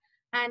officer,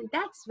 and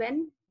that's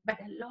when. But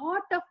a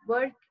lot of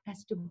work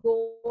has to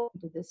go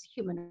into this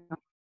humanoid.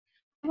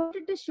 I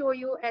wanted to show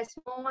you a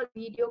small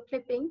video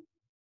clipping.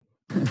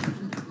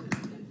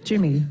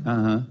 Jimmy,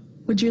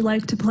 would you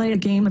like to play a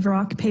game of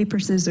rock, paper,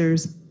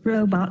 scissors,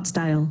 robot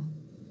style?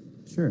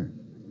 Sure.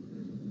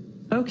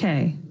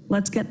 Okay,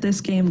 let's get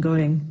this game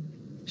going.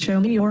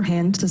 Show me your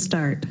hand to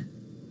start.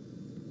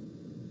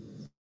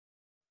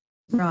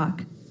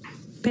 Rock,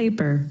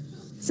 paper,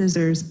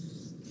 scissors,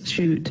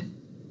 shoot.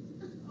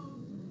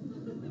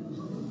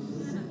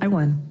 I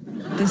won.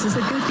 This is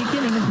a good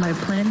beginning of my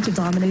plan to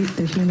dominate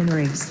the human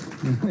race.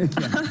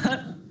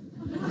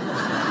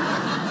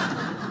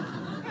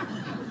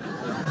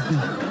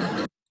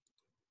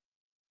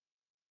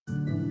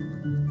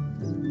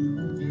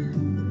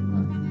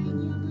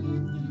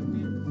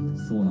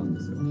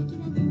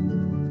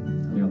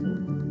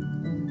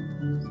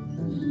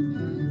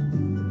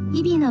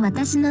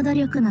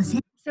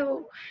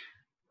 So,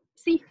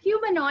 see,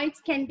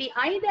 humanoids can be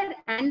either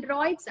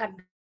androids or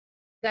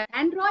the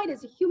android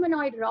is a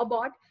humanoid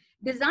robot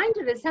designed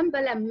to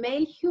resemble a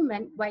male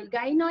human, while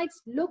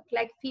gynoids look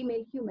like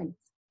female humans.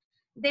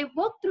 They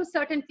work through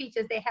certain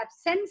features. They have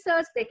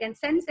sensors, they can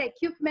sense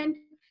equipment,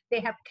 they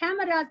have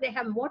cameras, they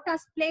have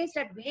motors placed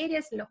at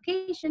various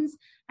locations,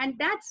 and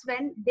that's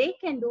when they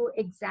can do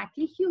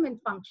exactly human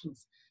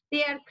functions.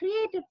 They are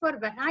created for a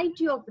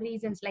variety of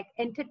reasons, like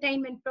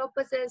entertainment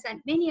purposes and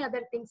many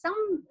other things.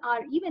 Some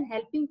are even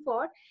helping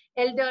for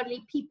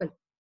elderly people.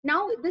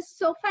 Now, this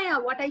Sophia,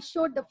 what I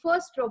showed, the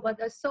first robot,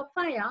 the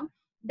Sophia,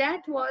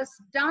 that was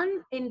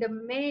done in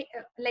the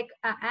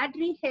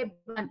Audrey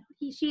Hepburn.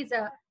 She's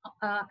a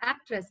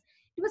actress.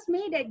 It was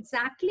made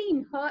exactly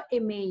in her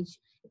image.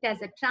 It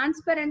has a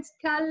transparent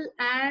skull,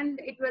 and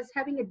it was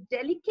having a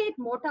delicate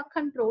motor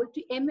control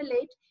to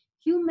emulate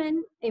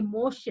human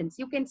emotions.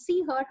 You can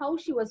see her, how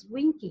she was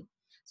winking.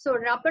 So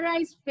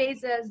rubberized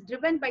faces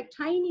driven by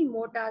tiny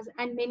motors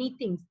and many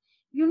things.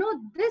 You know,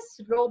 this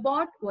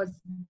robot was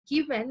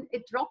given,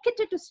 it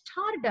rocketed to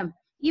stardom.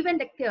 Even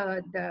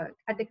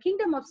at the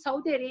Kingdom of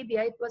Saudi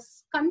Arabia, it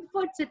was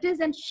conferred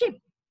citizenship.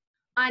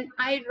 An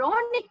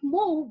ironic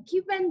move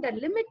given the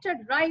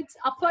limited rights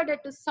afforded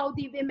to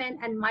Saudi women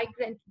and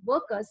migrant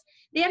workers.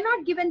 They are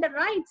not given the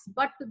rights,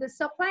 but to the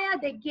Sophia,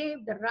 they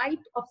gave the right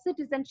of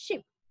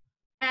citizenship.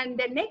 And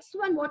the next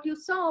one, what you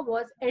saw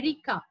was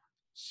Erika.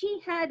 She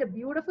had a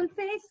beautiful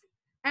face,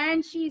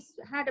 and she's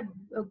had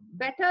a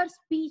better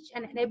speech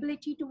and an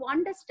ability to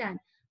understand.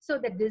 So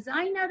the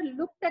designer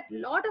looked at a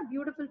lot of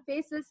beautiful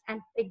faces,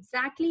 and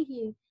exactly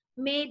he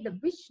made the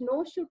which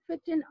nose should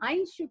fit in,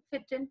 eyes should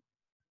fit in.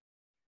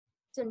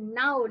 So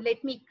now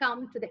let me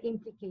come to the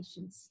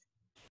implications.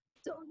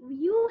 So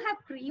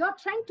you're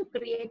trying to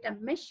create a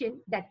machine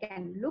that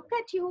can look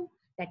at you,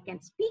 that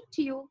can speak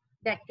to you,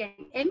 that can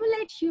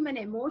emulate human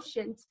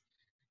emotions,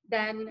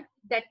 then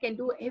that can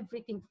do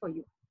everything for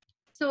you.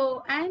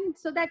 So, and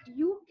so that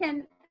you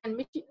can,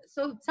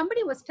 so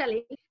somebody was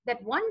telling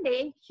that one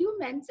day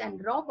humans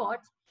and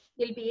robots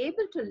will be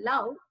able to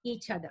love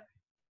each other.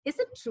 Is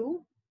it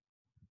true?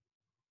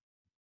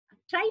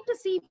 Try to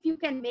see if you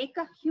can make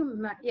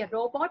a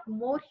robot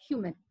more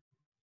human.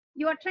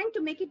 You are trying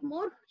to make it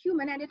more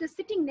human, and it is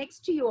sitting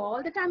next to you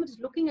all the time. It is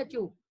looking at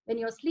you when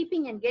you're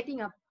sleeping and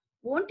getting up.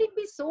 Won't it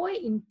be so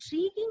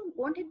intriguing?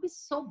 Won't it be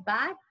so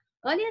bad?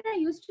 Earlier, I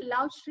used to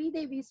love Sri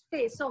Devi's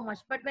face so much,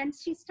 but when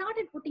she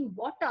started putting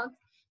Botox,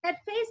 her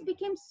face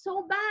became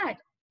so bad.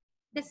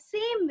 The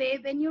same way,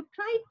 when you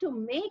try to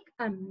make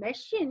a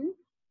machine,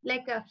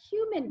 like a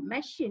human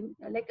machine,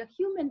 like a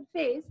human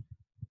face,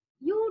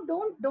 you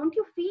don't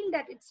you feel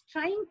that it's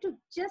trying to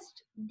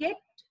just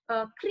get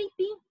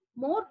creepy,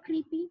 more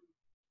creepy?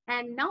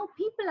 And now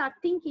people are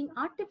thinking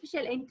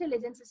artificial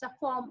intelligence is a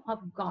form of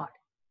God.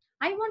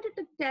 I wanted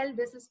to tell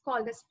this is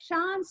called as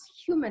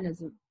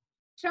transhumanism.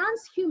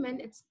 Transhuman,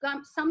 it's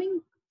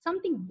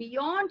something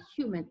beyond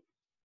human.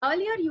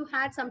 Earlier you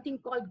had something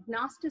called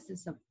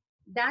Gnosticism,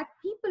 that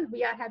people,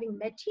 we are having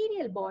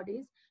material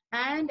bodies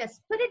and a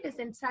spirit is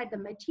inside the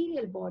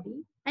material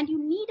body, and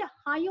you need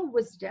a higher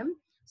wisdom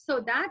so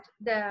that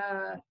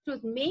to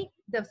make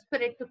the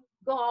spirit to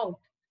go out.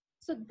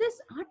 So this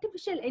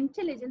artificial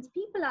intelligence,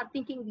 people are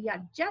thinking we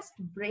are just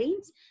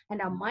brains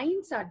and our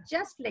minds are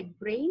just like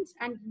brains,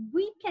 and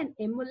we can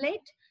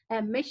emulate,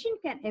 a machine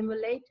can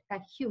emulate a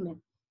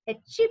human. A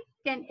chip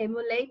can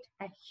emulate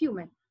a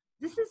human.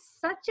 This is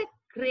such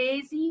a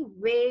crazy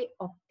way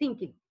of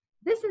thinking.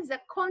 This is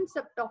a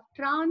concept of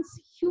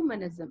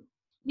transhumanism.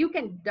 You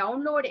can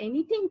download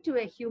anything to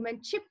a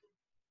human chip,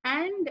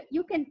 and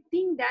you can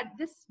think that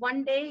this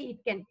one day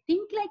it can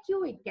think like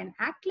you, it can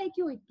act like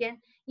you,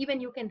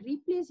 you can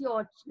replace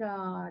your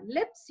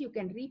lips,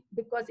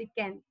 because it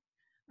can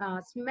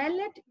smell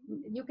it,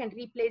 you can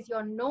replace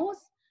your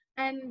nose.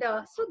 And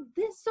so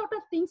this sort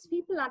of things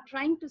people are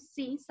trying to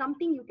see,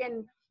 something you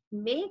can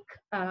make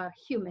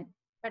human.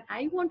 But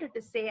I wanted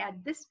to say at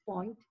this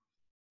point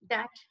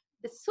that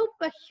the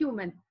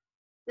superhuman,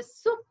 the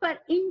super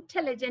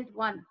intelligent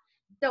one,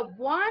 the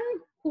one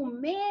who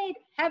made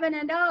heaven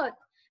and earth,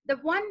 the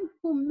one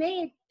who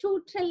made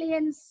 2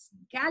 trillion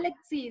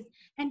galaxies,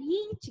 and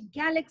each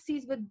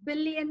galaxies with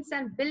billions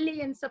and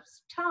billions of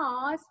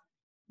stars,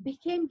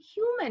 became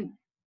human.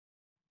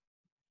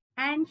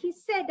 And he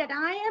said that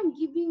I am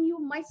giving you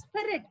my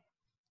spirit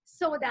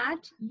so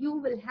that you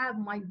will have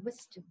my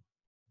wisdom.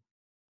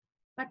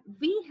 But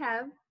we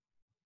have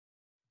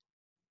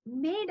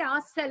made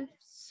ourselves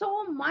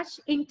so much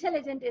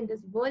intelligent in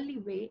this worldly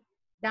way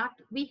that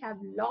we have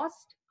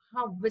lost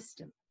our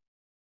wisdom.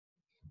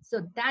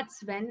 So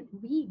that's when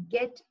we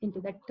get into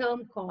the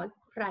term called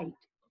pride.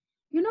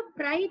 You know,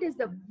 pride is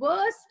the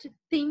worst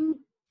thing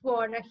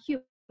for a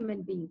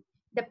human being.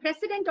 The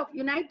President of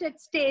United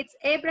States,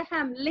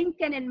 Abraham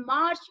Lincoln, in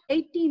March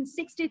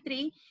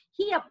 1863,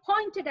 he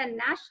appointed a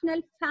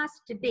national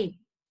fast day.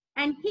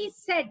 And he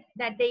said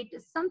that day, it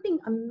is something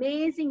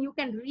amazing. You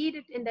can read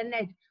it in the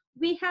net.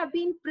 We have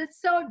been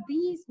preserved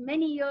these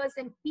many years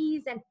in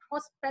peace and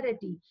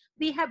prosperity.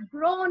 We have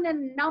grown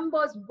in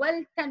numbers,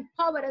 wealth, and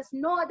power as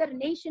no other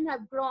nation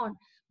have grown.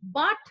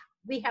 But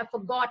we have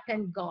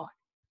forgotten God.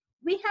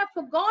 We have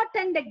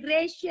forgotten the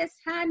gracious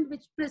hand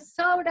which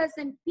preserved us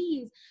in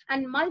peace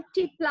and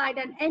multiplied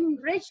and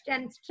enriched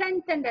and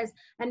strengthened us.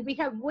 And we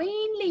have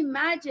vainly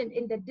imagined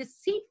in the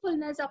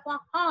deceitfulness of our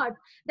heart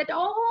that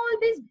all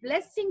these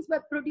blessings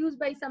were produced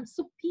by some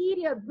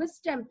superior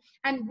wisdom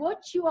and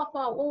virtue of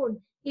our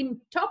own.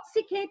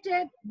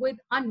 Intoxicated with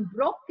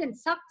unbroken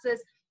success,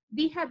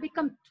 we have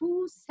become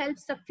too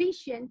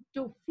self-sufficient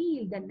to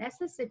feel the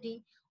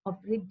necessity of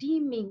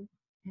redeeming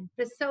and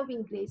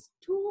preserving grace,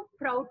 too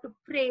proud to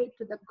pray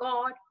to the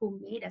God who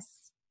made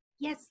us.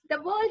 Yes,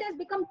 the world has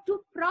become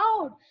too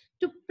proud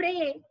to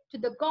pray to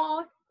the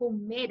God who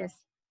made us.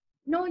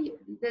 No,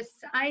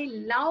 I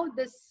love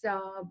this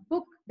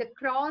book, The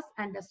Cross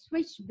and the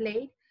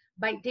Switchblade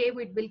by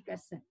David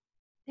Wilkerson.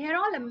 They are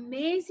all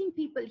amazing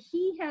people.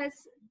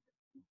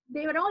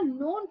 They were all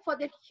known for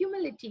their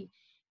humility.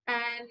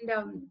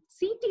 And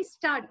C.T.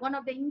 Studd, one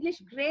of the English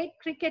great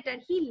cricketer,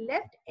 he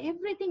left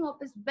everything of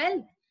his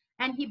wealth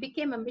and he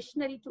became a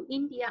missionary to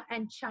India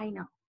and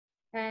China.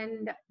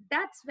 And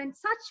that's when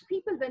such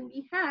people, when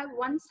we have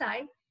one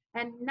side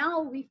and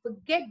now we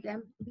forget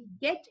them, we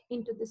get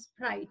into this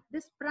pride.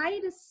 This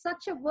pride is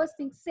such a worst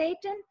thing.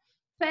 Satan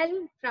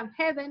fell from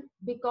heaven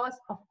because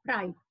of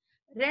pride.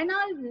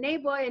 Renald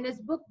Niebuhr, in his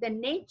book, The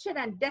Nature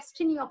and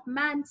Destiny of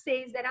Man,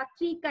 says there are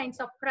 3 kinds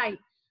of pride.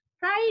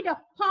 Pride of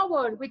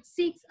power, which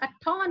seeks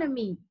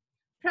autonomy.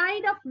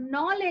 Pride of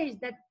knowledge,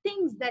 that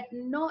thinks that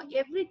know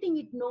everything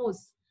it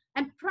knows.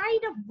 And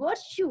pride of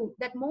virtue,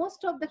 that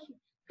most of the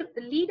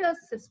leaders,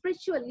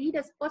 spiritual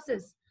leaders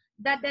possess,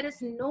 that there is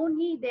no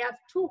need, they are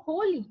too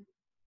holy.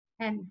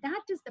 And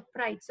that is the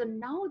pride. So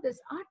now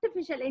this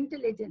artificial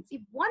intelligence,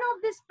 if one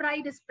of this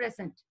pride is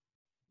present,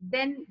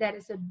 then there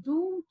is a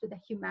doom to the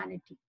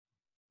humanity.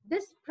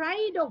 This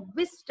pride of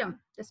wisdom,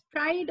 this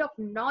pride of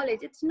knowledge,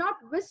 it's not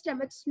wisdom,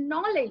 it's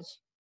knowledge.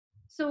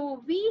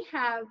 So we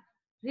have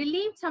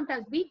relieved,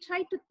 sometimes we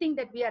try to think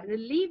that we are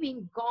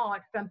relieving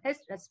God from his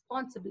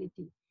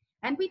responsibility.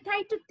 And we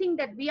try to think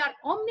that we are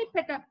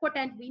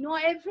omnipotent, we know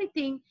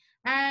everything,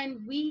 and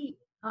we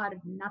are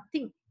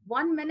nothing.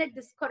 1 minute,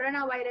 this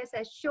coronavirus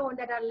has shown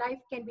that our life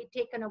can be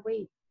taken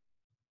away.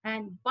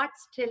 But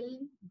still,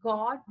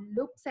 God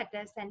looks at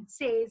us and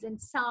says in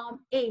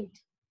Psalm 8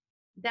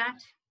 that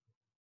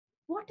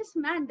what is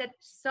man? That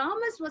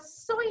psalmist was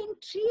so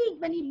intrigued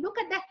when he looked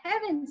at the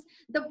heavens,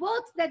 the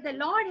works that the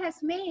Lord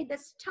has made, the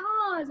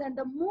stars and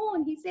the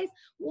moon. He says,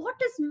 what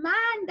is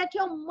man that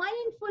you're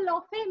mindful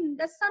of him,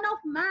 the son of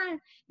man,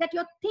 that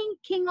you're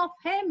thinking of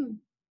him?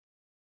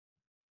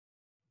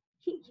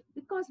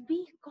 Because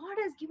God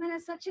has given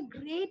us such a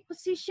great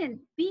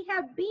position. We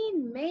have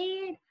been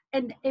made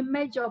in the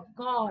image of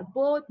God,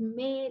 both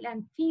male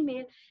and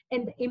female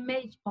in the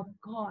image of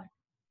God.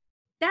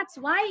 That's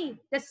why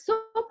the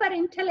super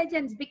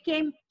intelligence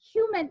became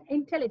human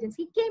intelligence.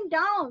 He came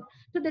down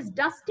to this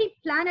dusty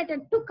planet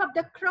and took up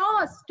the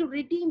cross to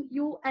redeem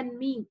you and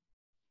me.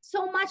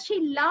 So much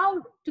he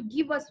loved to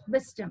give us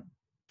wisdom.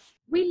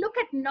 We look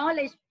at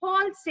knowledge.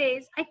 Paul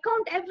says, I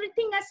count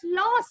everything as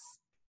loss.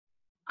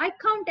 I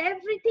count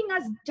everything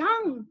as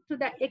dung to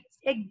the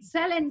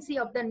excellency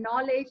of the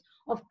knowledge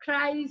of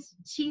Christ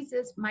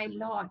Jesus, my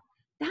Lord.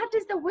 That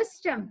is the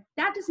wisdom.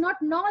 That is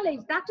not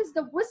knowledge. That is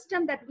the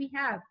wisdom that we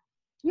have.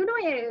 You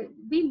know,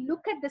 we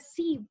look at the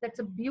sea. That's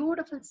a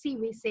beautiful sea,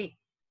 we say.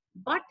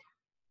 But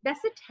does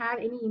it have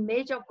any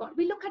image of God?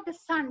 We look at the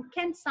sun.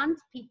 Can sun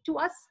speak to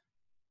us?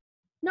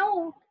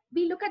 No.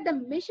 We look at the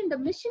mission. The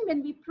mission,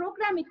 when we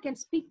program it, can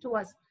speak to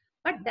us.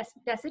 But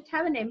does it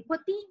have an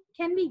empathy?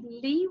 Can we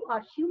leave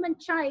our human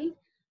child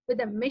with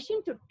a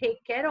mission to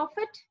take care of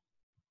it?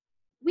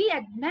 We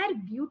admire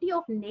beauty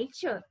of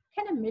nature.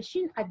 Can a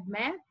machine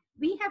admire?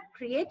 We have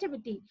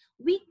creativity.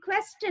 We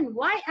question,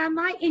 why am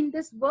I in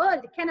this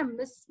world? Can a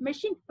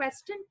machine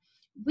question?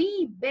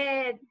 We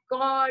bear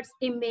God's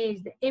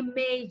image, the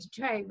image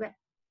driver,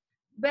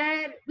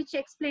 which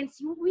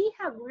explains we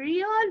have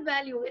real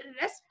value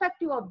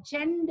irrespective of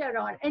gender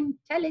or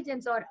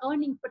intelligence or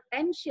earning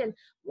potential.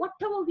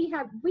 Whatever we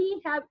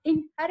have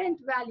inherent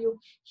value.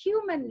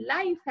 Human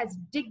life has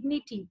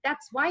dignity.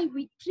 That's why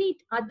we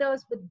treat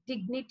others with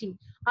dignity.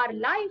 Our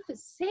life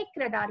is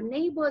sacred. Our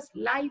neighbor's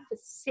life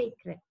is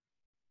sacred.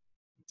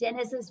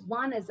 Genesis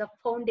 1 is a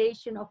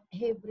foundation of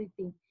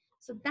everything.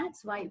 So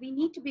that's why we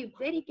need to be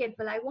very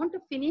careful. I want to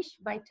finish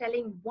by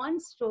telling one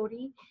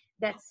story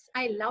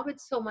I love it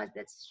so much,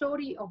 that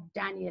story of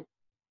Daniel.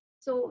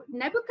 So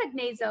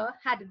Nebuchadnezzar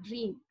had a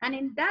dream, and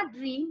in that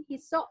dream, he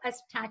saw a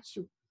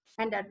statue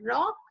and a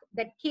rock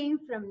that came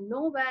from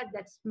nowhere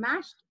that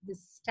smashed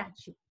this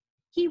statue.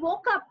 He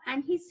woke up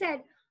and he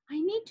said, I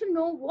need to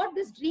know what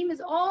this dream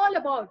is all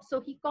about.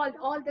 So he called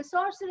all the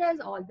sorcerers,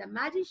 all the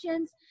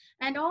magicians,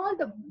 and all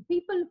the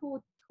people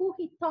who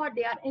he thought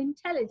they are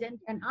intelligent,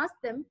 and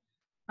asked them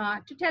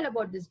to tell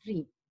about this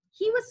dream.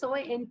 He was so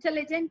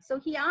intelligent, so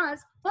he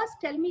asked, first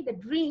tell me the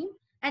dream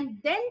and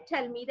then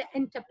tell me the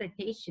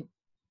interpretation.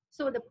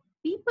 So the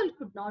people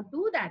could not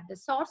do that. The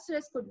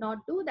sorcerers could not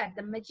do that.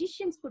 The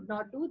magicians could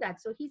not do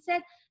that. So he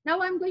said,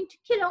 now I'm going to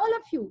kill all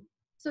of you.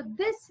 So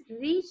this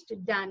reached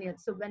Daniel.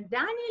 So when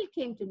Daniel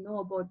came to know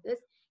about this,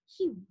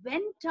 he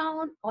went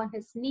down on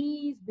his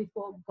knees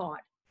before God.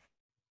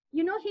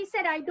 You know, he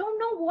said, I don't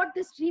know what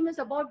this dream is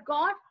about,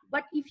 God,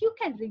 but if you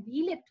can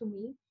reveal it to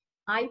me,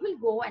 I will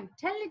go and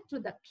tell it to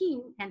the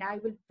king, and I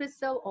will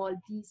preserve all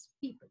these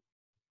people.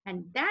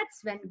 And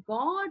that's when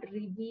God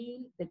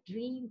revealed the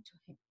dream to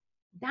him.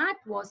 That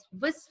was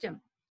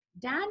wisdom.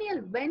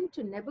 Daniel went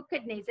to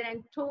Nebuchadnezzar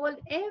and told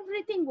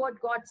everything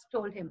what God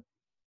told him.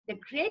 The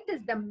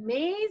greatest, the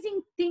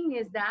amazing thing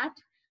is that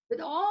with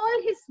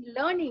all his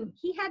learning,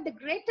 he had the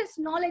greatest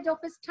knowledge of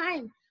his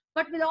time.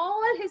 But with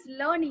all his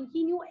learning,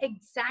 he knew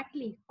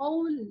exactly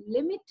how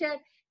limited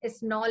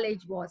his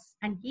knowledge was.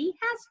 And he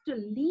has to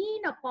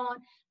lean upon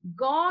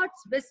God's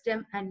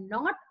wisdom and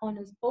not on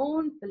his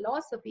own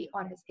philosophy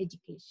or his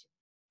education.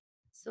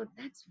 So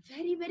that's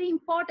very, very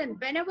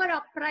important. Whenever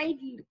our pride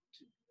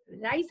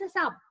rises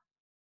up,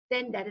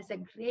 then there is a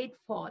great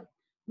fall.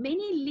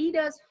 Many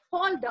leaders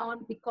fall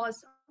down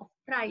because of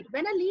pride.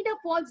 When a leader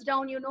falls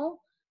down, you know,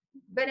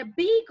 when a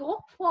big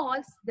oak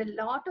falls, the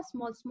lot of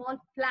small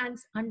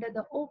plants under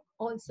the oak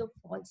also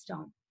falls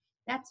down.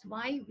 That's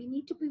why we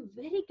need to be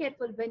very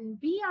careful. When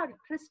we are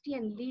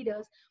Christian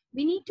leaders,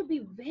 we need to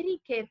be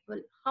very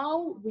careful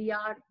how we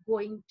are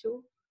going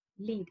to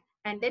lead.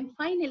 And then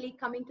finally,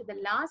 coming to the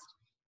last,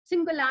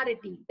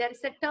 singularity. There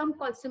is a term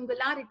called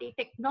singularity,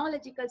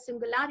 technological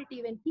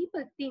singularity, when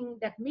people think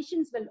that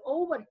machines will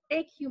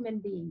overtake human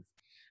beings.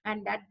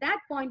 And at that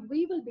point,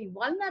 we will be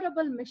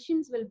vulnerable.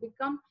 Machines will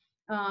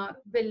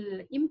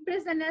will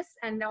imprison us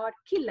and or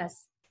kill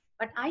us.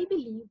 But I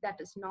believe that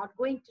is not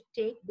going to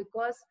take,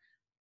 because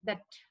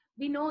that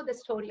We know the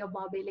story of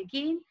Babel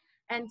again.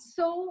 And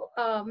so,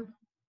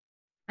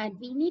 and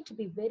we need to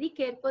be very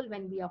careful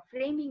when we are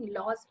framing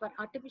laws for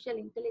artificial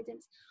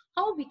intelligence,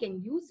 how we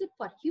can use it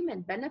for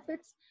human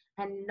benefits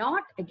and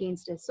not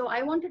against us. So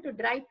I wanted to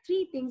drive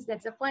three things.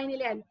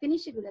 Finally, I'll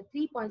finish it with the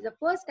 3 points. The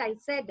first I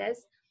said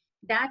is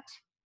that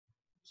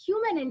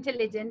human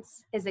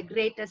intelligence is the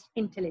greatest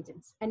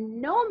intelligence,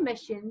 and no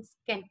machines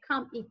can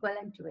come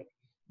equivalent to it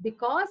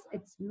because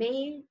it's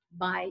made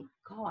by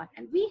God.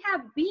 And we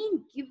have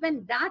been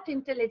given that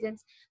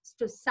intelligence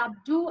to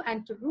subdue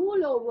and to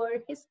rule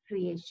over his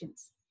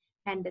creations.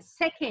 And the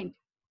second,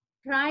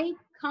 pride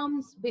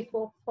comes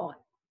before fall.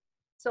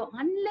 So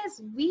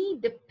unless we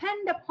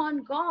depend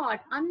upon God,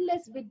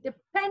 unless we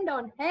depend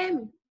on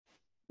him,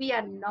 we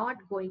are not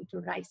going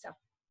to rise up.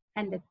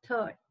 And the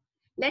third,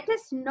 let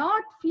us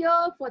not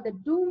fear for the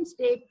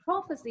doomsday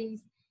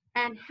prophecies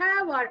and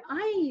have our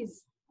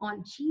eyes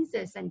on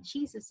Jesus and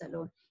Jesus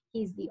alone.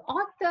 He is the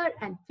author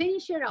and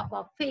finisher of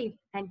our faith,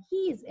 and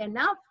he is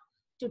enough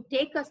to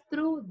take us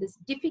through this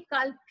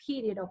difficult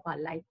period of our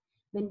life.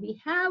 When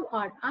we have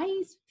our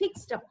eyes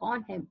fixed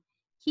upon him,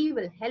 he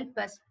will help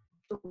us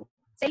to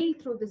sail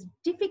through this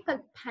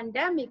difficult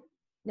pandemic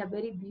in a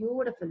very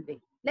beautiful way.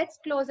 Let's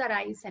close our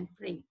eyes and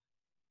pray.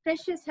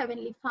 Precious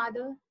Heavenly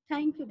Father,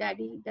 thank you,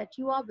 Daddy, that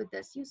you are with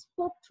us. You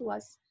spoke to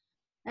us.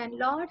 And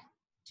Lord,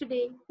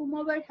 today,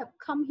 whomever have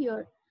come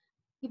here,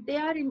 if they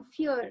are in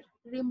fear,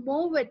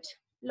 remove it.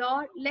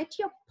 Lord, let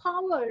your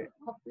power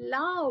of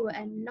love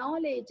and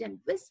knowledge and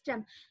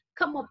wisdom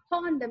come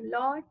upon them,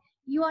 Lord.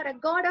 You are a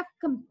God of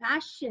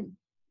compassion.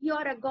 You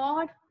are a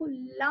God who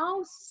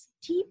loves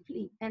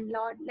deeply. And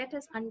Lord, let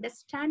us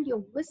understand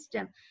your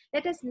wisdom.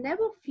 Let us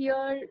never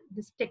fear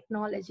this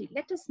technology.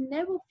 Let us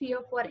never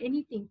fear for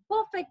anything.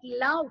 Perfect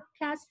love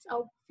casts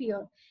out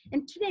fear.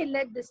 And today,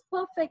 let this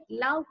perfect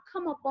love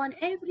come upon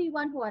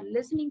everyone who are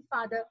listening,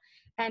 Father.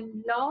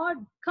 And Lord,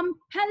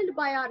 compelled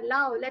by our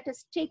love, let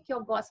us take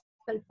your gospel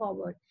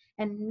forward,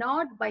 and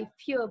not by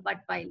fear, but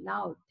by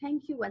love.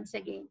 Thank you once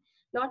again.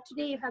 Lord,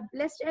 today you have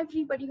blessed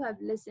everybody who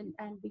have listened,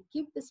 and we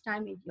give this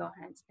time in your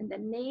hands. In the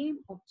name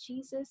of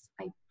Jesus,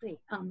 I pray.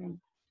 Amen.